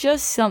 There's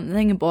just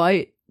something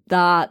about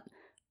that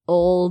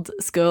old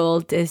school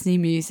Disney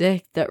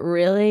music that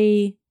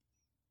really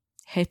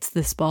hits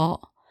the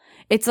spot.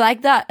 It's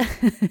like that.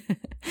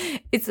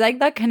 It's like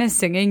that kind of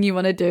singing you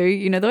want to do.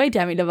 You know, the way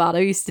Demi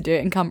Lovato used to do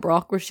it in Camp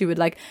Rock, where she would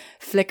like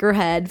flick her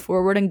head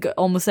forward and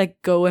almost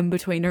like go in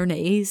between her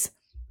knees.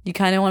 You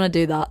kind of want to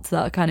do that to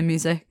that kind of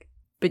music,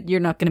 but you're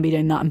not going to be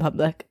doing that in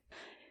public.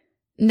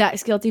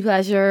 Next guilty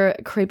pleasure,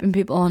 creeping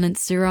people on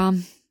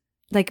Instagram.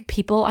 Like,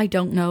 people I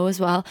don't know as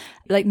well.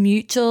 Like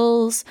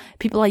mutuals,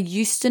 people I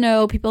used to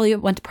know, people I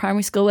went to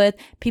primary school with,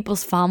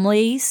 people's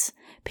families,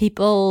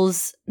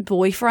 people's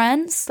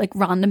boyfriends, like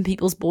random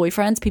people's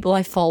boyfriends, people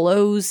I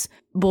follow's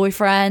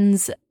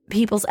boyfriends,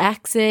 people's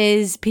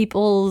exes,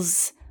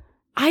 people's,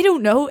 I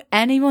don't know,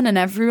 anyone and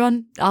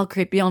everyone. I'll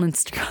creep you on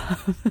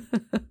Instagram.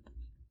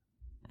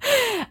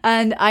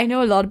 And I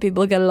know a lot of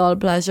people get a lot of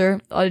pleasure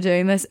out of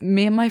doing this.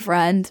 Me and my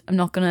friend, I'm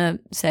not going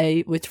to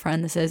say which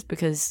friend this is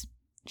because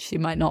she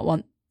might not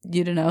want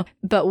you to know,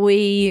 but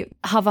we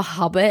have a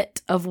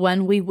habit of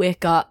when we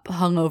wake up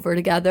hungover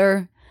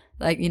together,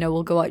 like, you know,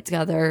 we'll go out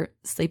together,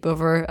 sleep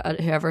over at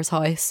whoever's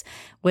house,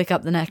 wake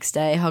up the next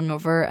day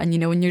hungover, and you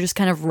know, when you're just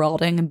kind of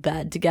rotting in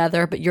bed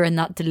together, but you're in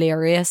that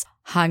delirious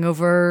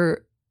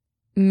hangover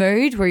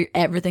mood where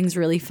everything's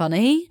really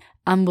funny.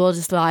 And we'll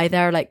just lie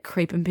there like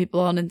creeping people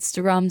on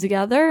Instagram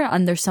together,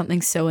 and there's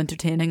something so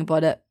entertaining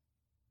about it.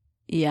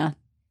 Yeah.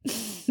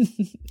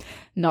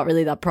 Not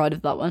really that proud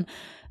of that one.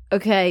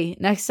 Okay,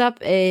 next up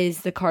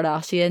is the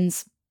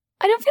Kardashians.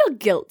 I don't feel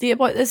guilty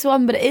about this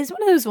one, but it is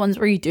one of those ones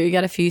where you do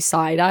get a few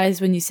side eyes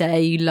when you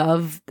say you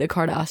love the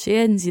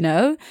Kardashians, you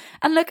know?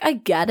 And look, I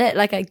get it.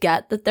 Like, I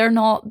get that they're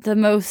not the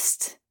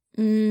most,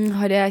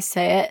 how do I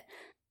say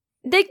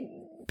it?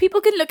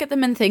 People can look at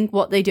them and think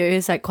what they do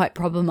is like quite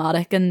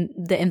problematic, and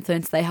the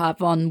influence they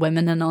have on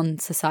women and on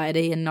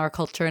society and our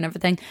culture and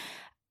everything.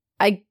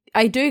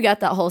 I do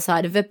get that whole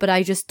side of it, but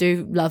I just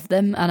do love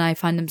them and I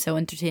find them so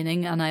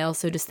entertaining. And I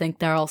also just think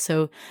they're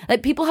also,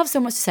 like, people have so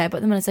much to say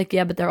about them and it's like,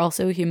 yeah, but they're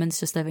also humans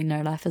just living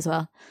their life as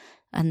well.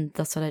 And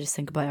that's what I just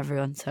think about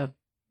everyone. So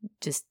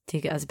just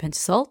take it as a pinch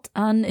of salt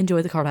and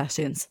enjoy the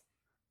Kardashians.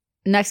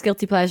 Next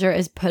guilty pleasure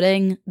is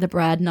putting the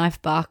bread knife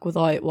back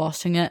without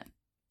washing it.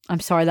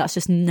 I'm sorry, that's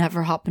just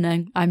never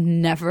happening. I'm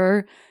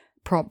never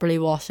properly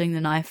washing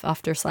the knife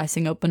after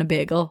slicing open a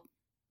bagel.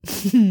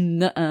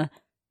 Nuh-uh.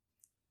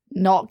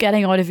 Not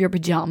getting out of your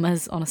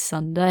pajamas on a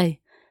Sunday.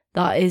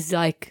 That is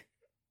like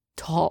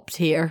top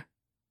tier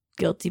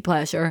guilty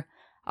pleasure.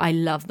 I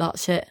love that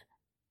shit.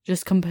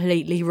 Just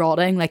completely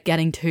rotting, like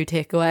getting 2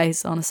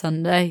 takeaways on a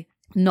Sunday.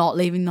 Not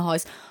leaving the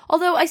house.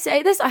 Although I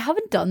say this, I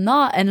haven't done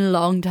that in a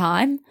long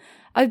time.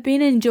 I've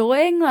been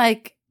enjoying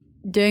like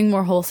doing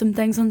more wholesome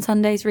things on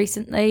Sundays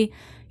recently.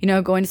 You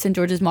know, going to St.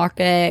 George's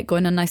Market,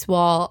 going on nice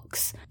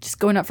walks, just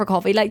going out for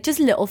coffee. Like just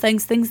little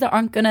things that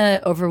aren't going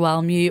to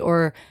overwhelm you,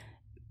 or...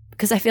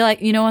 Because I feel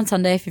like, you know, on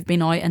Sunday, if you've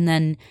been out and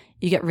then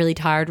you get really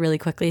tired really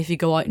quickly if you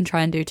go out and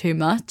try and do too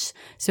much.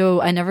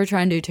 So I never try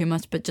and do too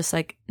much, but just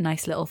like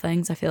nice little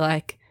things. I feel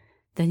like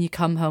then you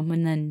come home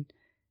and then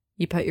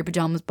you put your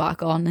pajamas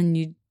back on and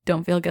you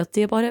don't feel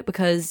guilty about it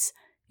because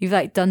you've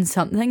like done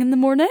something in the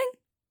morning.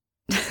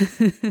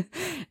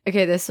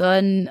 Okay, this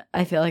one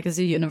I feel like is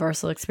a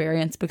universal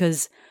experience,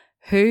 because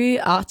who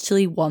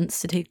actually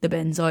wants to take the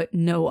bins out?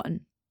 No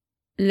one.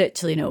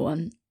 Literally no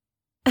one.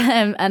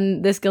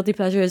 And this guilty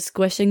pleasure is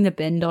squishing the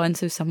bin down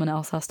so someone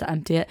else has to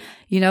empty it.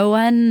 You know,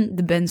 when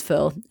the bin's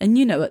full and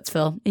you know it's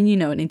full and you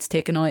know it needs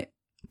taken out,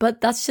 But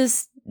that's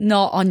just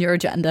not on your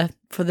agenda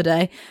for the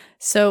day.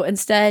 So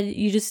instead,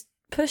 you just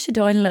push it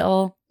down a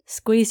little,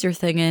 squeeze your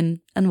thing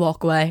in and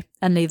walk away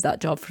and leave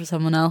that job for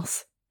someone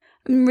else.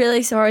 I'm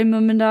really sorry,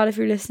 Mum and Dad, if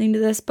you're listening to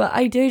this, but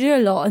I do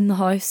a lot in the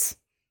house.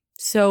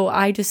 So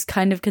I just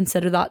kind of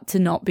consider that to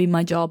not be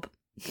my job.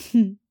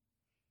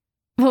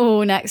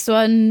 Oh, next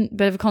one,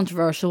 bit of a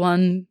controversial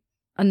one.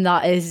 And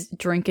that is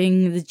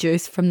drinking the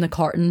juice from the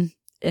carton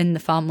in the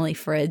family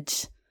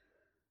fridge.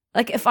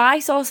 Like, if I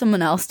saw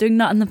someone else doing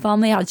that in the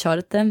family, I'd shout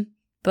at them.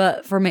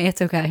 But for me,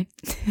 it's okay.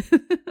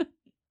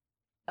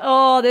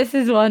 Oh, this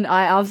is one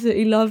I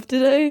absolutely love to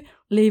do.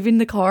 Leaving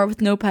the car with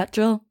no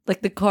petrol.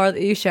 Like the car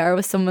that you share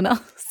with someone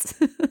else.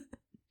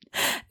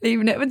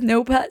 Leaving it with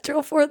no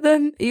petrol for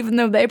them, even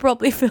though they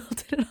probably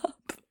filled it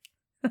up.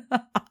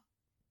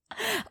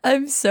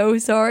 I'm so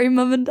sorry,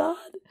 Mum and Dad.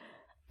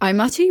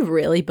 I'm actually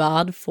really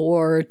bad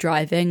for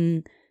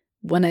driving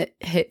when it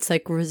hits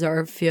like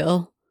reserve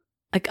fuel.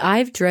 Like,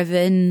 I've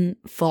driven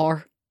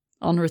far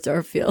on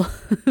reserve fuel.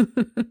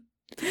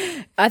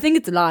 I think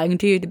it's lying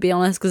to you, to be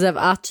honest, because I've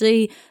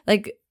actually,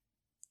 like,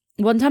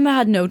 one time I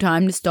had no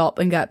time to stop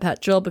and get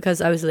petrol because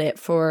I was late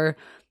for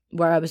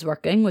where I was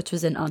working, which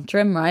was in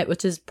Antrim, right?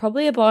 Which is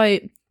probably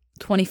about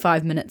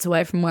 25 minutes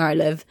away from where I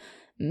live.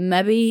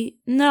 Maybe,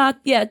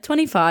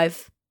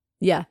 25.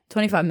 Yeah,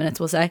 25 minutes,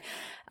 we'll say.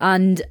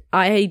 And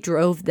I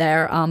drove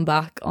there and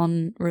back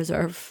on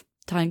reserve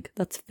tank.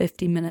 That's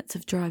 50 minutes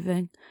of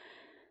driving.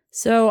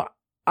 So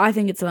I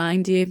think it's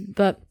lying to you.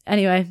 But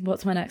anyway,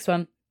 what's my next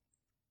one?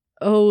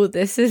 Oh,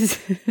 this is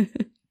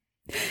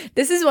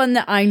this is one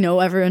that I know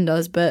everyone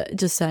does, but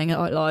just saying it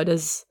out loud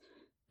is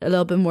a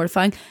little bit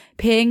mortifying.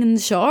 Peeing in the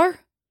shower.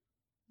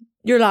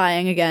 You're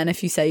lying again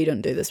if you say you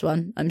don't do this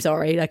one. I'm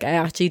sorry. Like, I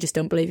actually just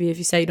don't believe you if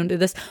you say you don't do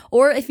this.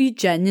 Or if you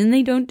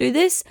genuinely don't do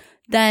this,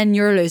 then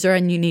you're a loser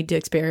and you need to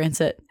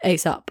experience it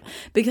ASAP.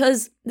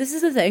 Because this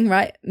is the thing,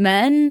 right?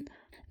 Men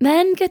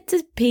get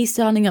to pee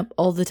standing up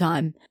all the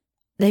time.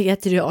 They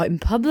get to do it out in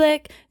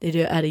public. They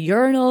do it at a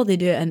urinal. They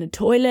do it in a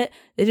toilet.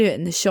 They do it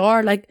in the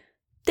shower. Like,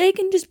 they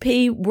can just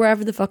pee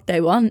wherever the fuck they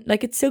want.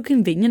 Like, it's so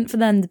convenient for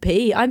them to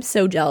pee. I'm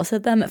so jealous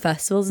of them at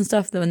festivals and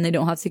stuff when they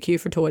don't have to queue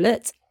for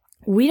toilets.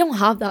 We don't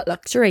have that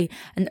luxury.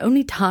 And the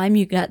only time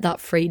you get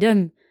that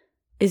freedom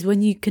is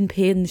when you can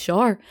pee in the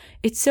shower.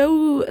 It's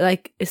so,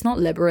 like, it's not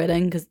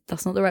liberating because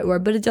that's not the right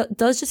word, but it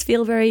does just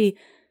feel very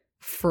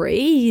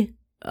free.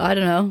 I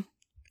don't know.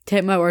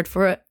 Take my word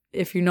for it.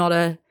 If you're not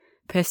a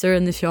pisser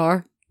in the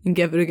shower, and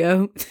give it a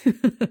go.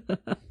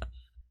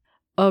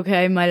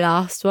 Okay, my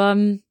last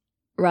one.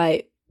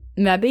 Right.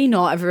 Maybe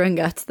not everyone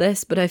gets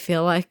this, but I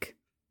feel like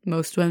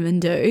most women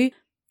do.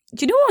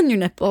 Do you know on your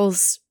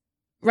nipples?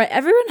 Right,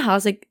 everyone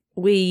has like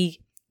wee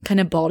kind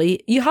of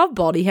body. You have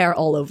body hair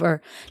all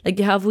over. Like,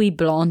 you have wee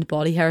blonde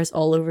body hairs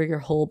all over your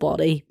whole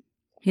body.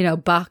 You know,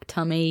 back,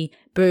 tummy,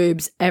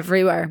 boobs,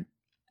 everywhere.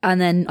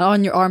 And then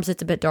on your arms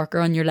it's a bit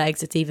darker, on your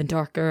legs it's even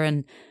darker,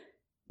 and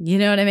you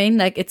know what I mean?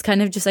 Like, it's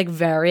kind of just like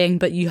varying,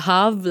 but you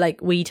have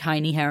like wee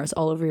tiny hairs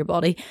all over your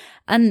body.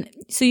 And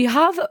so you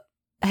have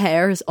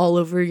hairs all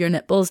over your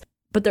nipples,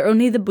 but they're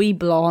only the wee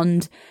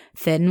blonde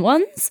thin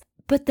ones.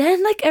 But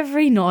then like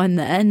every now and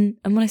then,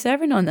 and when I say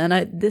every now and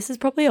then, this is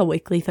probably a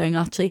weekly thing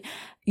actually,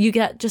 you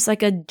get just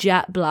like a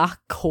jet black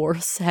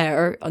coarse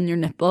hair on your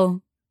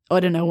nipple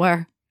out of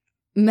nowhere.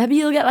 Maybe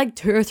you'll get like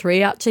 2 or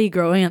 3 actually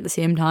growing at the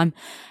same time.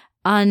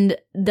 And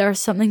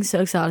there's something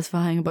so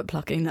satisfying about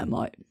plucking them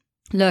out.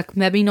 Look,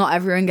 maybe not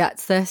everyone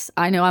gets this.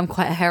 I know I'm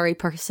quite a hairy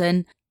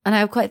person and I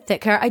have quite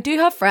thick hair. I do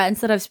have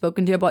friends that I've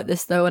spoken to about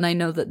this though, and I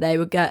know that they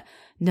would get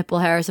nipple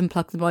hairs and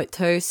pluck them out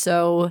too.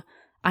 So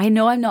I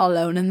know I'm not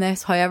alone in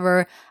this.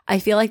 However, I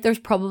feel like there's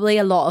probably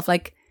a lot of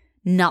like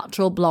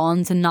natural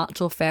blondes and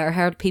natural fair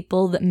haired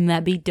people that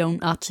maybe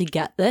don't actually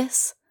get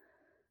this.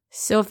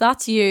 So if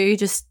that's you,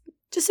 just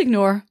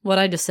ignore what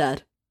I just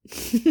said.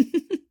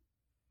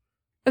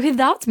 Okay,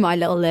 that's my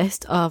little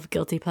list of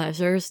guilty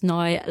pleasures.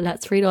 Now,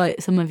 let's read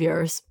out some of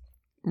yours.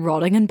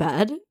 Rotting in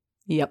bed.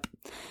 Yep.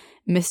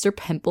 Mr.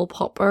 Pimple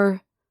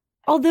Popper.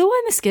 Although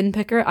I'm a skin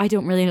picker, I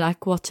don't really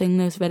like watching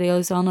those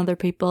videos on other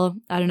people.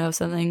 I don't know,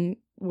 something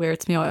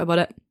weirds me out about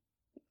it.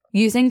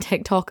 Using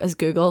TikTok as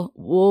Google.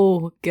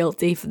 Whoa,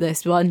 guilty for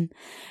this one.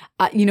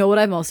 You know what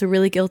I'm also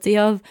really guilty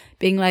of?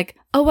 Being like,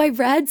 oh, I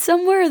read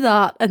somewhere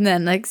that, and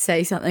then like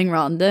say something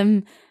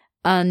random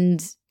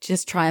and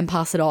just try and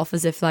pass it off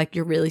as if like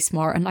you're really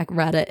smart and like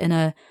read it in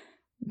a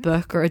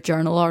book or a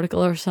journal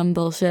article or some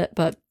bullshit,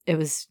 but it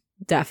was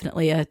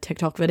definitely a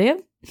TikTok video.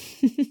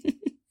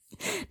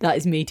 That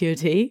is me to a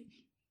T.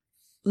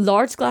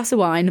 Large glass of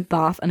wine,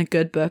 bath and a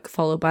good book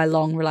followed by a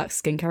long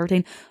relaxed skincare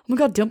routine. Oh my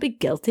god, don't be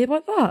guilty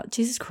about that.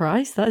 Jesus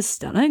Christ, that is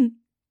stunning.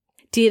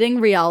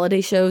 Dating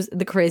reality shows,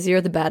 the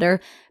crazier the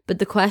better, but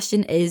the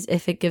question is,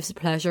 if it gives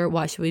pleasure,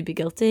 why should we be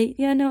guilty?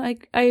 Yeah, no,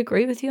 I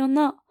agree with you on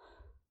that.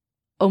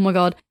 Oh my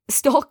god,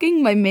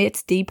 stalking my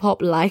mate's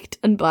Depop liked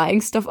and buying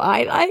stuff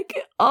I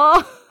like.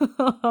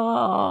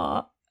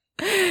 Oh,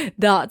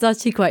 That's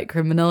actually quite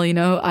criminal, you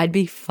know. I'd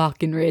be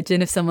fucking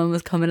raging if someone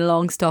was coming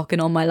along, stalking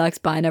all my likes,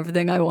 buying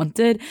everything I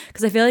wanted.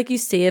 Because I feel like you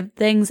save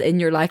things in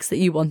your likes that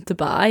you want to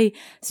buy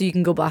so you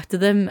can go back to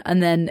them.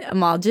 And then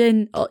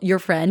imagine your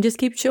friend just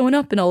keeps showing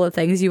up in all the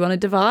things you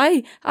wanted to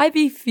buy. I'd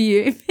be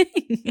fuming.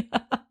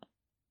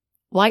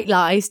 White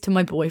lies to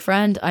my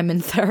boyfriend. I'm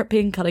in therapy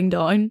and cutting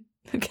down.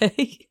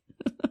 Okay.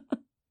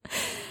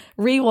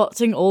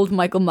 Rewatching old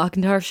Michael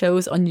McIntyre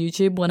shows on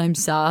YouTube when I'm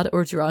sad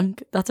or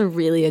drunk. That's a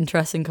really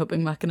interesting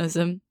coping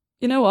mechanism.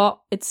 You know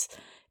what? It's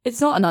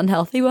not an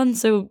unhealthy one,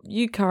 so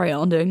you carry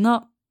on doing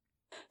that.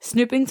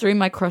 Snooping through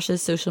my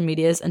crush's social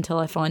medias until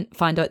I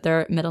find out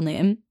their middle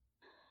name.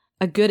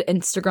 A good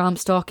Instagram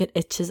stalk, it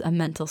itches a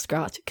mental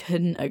scratch.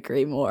 Couldn't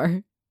agree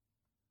more.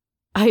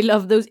 I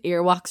love those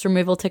earwax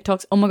removal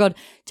TikToks. Oh my god,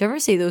 do you ever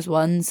see those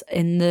ones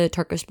in the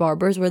Turkish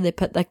barbers where they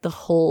put like the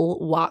whole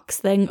wax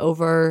thing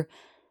over,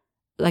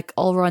 like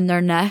all around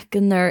their neck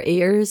and their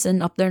ears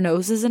and up their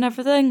noses and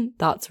everything?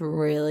 That's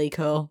really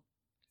cool.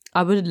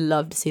 I would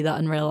love to see that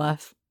in real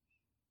life.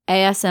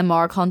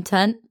 ASMR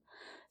content.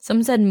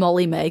 Someone said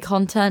Molly May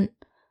content.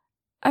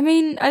 I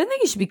mean, I don't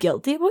think you should be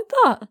guilty about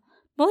that.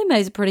 Molly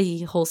May's a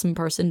pretty wholesome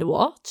person to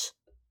watch.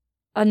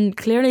 And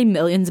clearly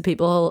millions of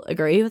people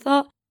agree with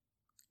that.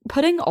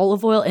 Putting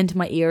olive oil into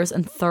my ears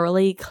and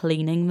thoroughly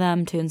cleaning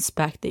them to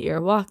inspect the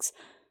earwax.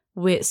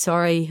 Wait,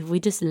 sorry, have we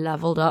just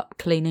leveled up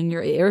cleaning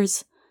your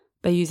ears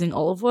by using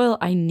olive oil?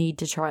 I need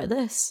to try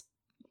this.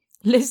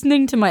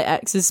 Listening to my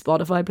ex's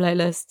Spotify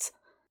playlists.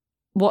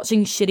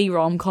 Watching shitty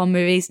rom-com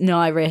movies. No,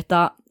 I rate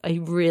that. I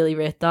really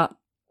rate that.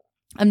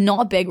 I'm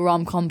not a big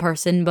rom-com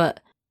person, but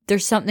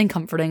there's something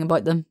comforting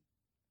about them.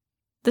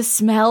 The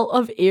smell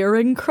of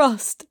earring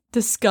crust.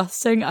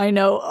 Disgusting, I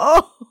know.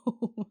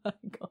 Oh my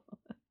god.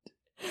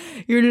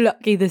 You're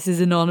lucky this is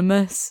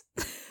anonymous.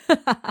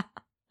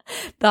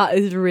 That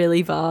is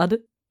really bad.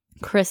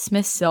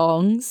 Christmas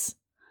songs.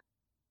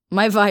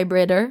 My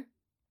vibrator.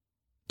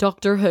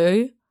 Doctor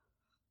Who.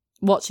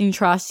 Watching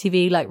trash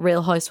TV like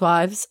Real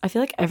Housewives. I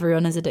feel like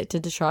everyone is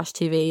addicted to trash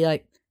TV.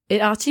 Like,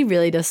 it actually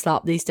really does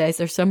slap these days.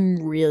 There's some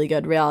really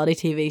good reality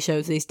TV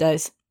shows these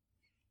days.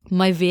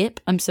 My vape.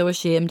 I'm so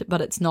ashamed, but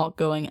it's not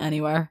going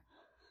anywhere.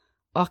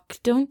 Oh,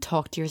 don't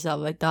talk to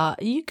yourself like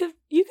that. You could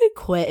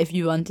quit if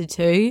you wanted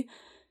to.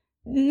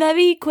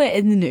 Maybe quit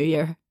in the new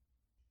year.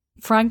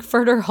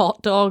 Frankfurter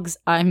hot dogs,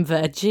 I'm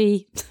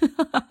veggie.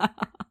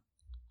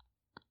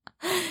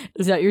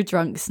 Is that your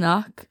drunk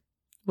snack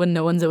when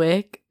no one's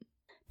awake?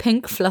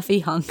 Pink fluffy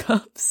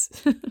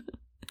handcuffs.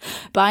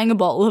 Buying a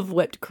bottle of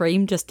whipped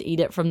cream just to eat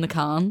it from the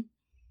can.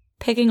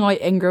 Picking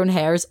out ingrown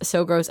hairs,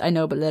 so gross, I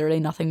know, but literally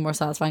nothing more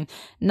satisfying.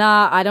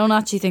 Nah, I don't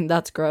actually think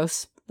that's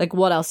gross. Like,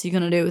 what else are you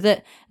going to do with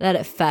it? Let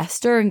it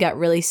fester and get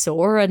really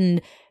sore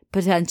and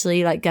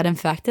potentially, like, get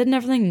infected and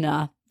everything?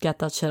 Nah. Get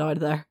that shit out of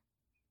there.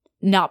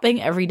 Napping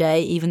every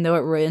day, even though it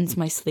ruins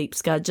my sleep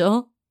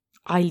schedule.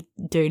 I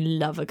do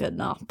love a good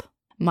nap.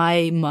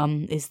 My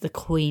mum is the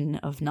queen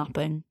of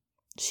napping.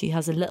 She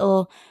has a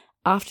little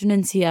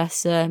afternoon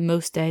siesta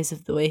most days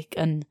of the week,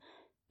 and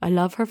I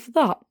love her for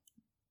that.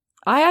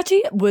 I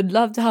actually would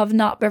love to have a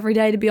nap every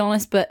day, to be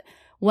honest, but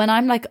when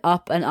I'm like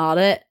up and at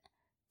it,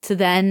 to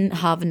then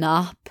have a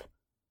nap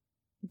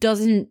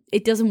doesn't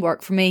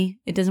work for me.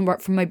 It doesn't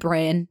work for my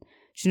brain.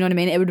 Do you know what I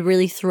mean? It would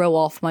really throw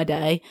off my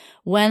day.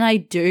 When I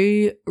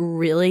do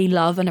really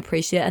love and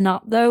appreciate a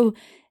nap though,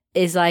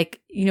 is like,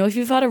 you know, if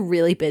you've had a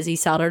really busy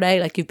Saturday,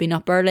 like you've been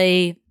up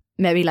early,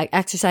 maybe like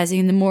exercising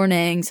in the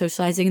morning,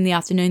 socializing in the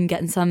afternoon,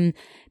 getting some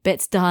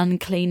bits done,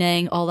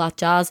 cleaning, all that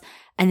jazz.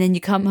 And then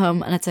you come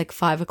home and it's like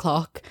 5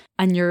 o'clock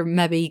and you're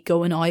maybe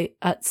going out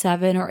at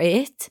 7 or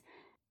 8.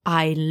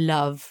 I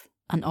love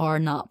an hour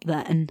nap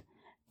then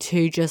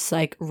to just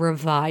like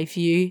revive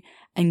you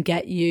and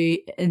get you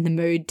in the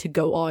mood to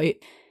go out.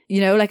 You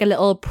know, like a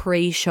little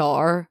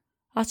pre-shower.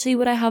 Actually,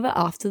 would I have it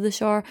after the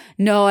shower?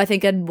 No, I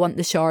think I'd want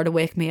the shower to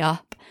wake me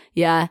up.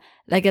 Yeah,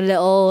 like a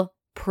little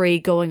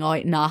pre-going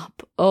out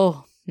nap.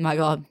 Oh my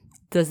god,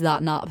 does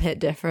that nap hit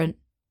different?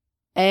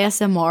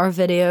 ASMR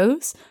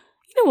videos.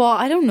 You know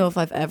what? I don't know if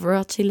I've ever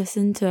actually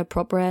listened to a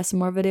proper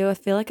ASMR video. I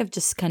feel like I've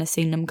just kind of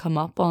seen them come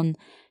up on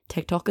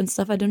TikTok and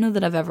stuff. I don't know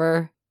that I've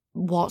ever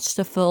watched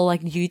a full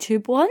like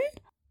YouTube one.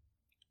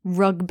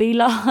 Rugby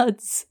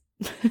lads.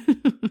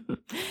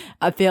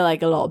 I feel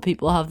like a lot of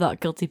people have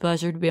that guilty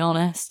pleasure, to be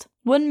honest.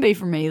 Wouldn't be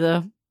for me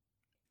though.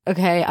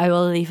 Okay, I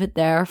will leave it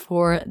there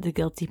for the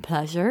guilty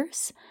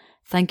pleasures.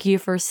 Thank you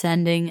for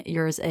sending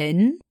yours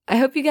in. I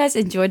hope you guys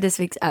enjoyed this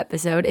week's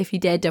episode. If you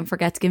did, don't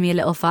forget to give me a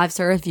little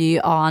 5-star review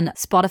on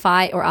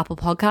Spotify or Apple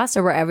Podcasts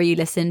or wherever you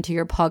listen to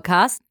your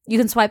podcast. You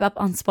can swipe up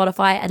on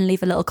Spotify and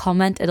leave a little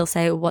comment. It'll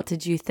say, what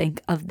did you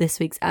think of this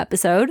week's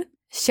episode?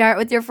 Share it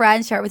with your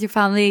friends, share it with your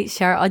family,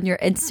 share it on your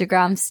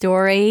Instagram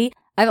story.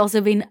 I've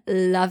also been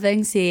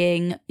loving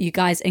seeing you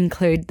guys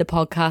include the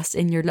podcast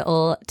in your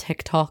little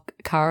TikTok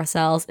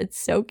carousels. It's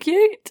so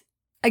cute.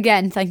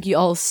 Again, thank you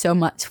all so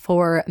much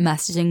for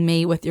messaging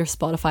me with your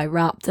Spotify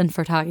Wrapped and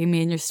for tagging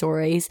me in your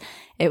stories.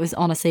 It was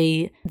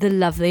honestly the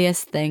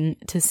loveliest thing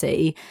to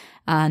see,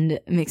 and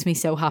it makes me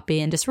so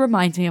happy and just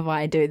reminds me of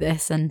why I do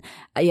this. And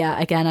yeah,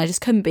 again, I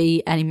just couldn't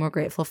be any more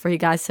grateful for you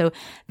guys. So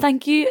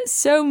thank you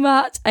so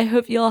much. I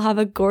hope you all have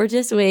a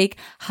gorgeous week.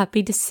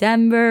 Happy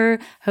December.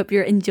 Hope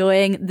you're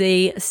enjoying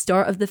the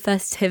start of the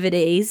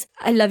festivities.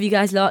 I love you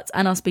guys lots,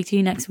 and I'll speak to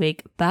you next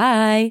week.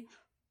 Bye.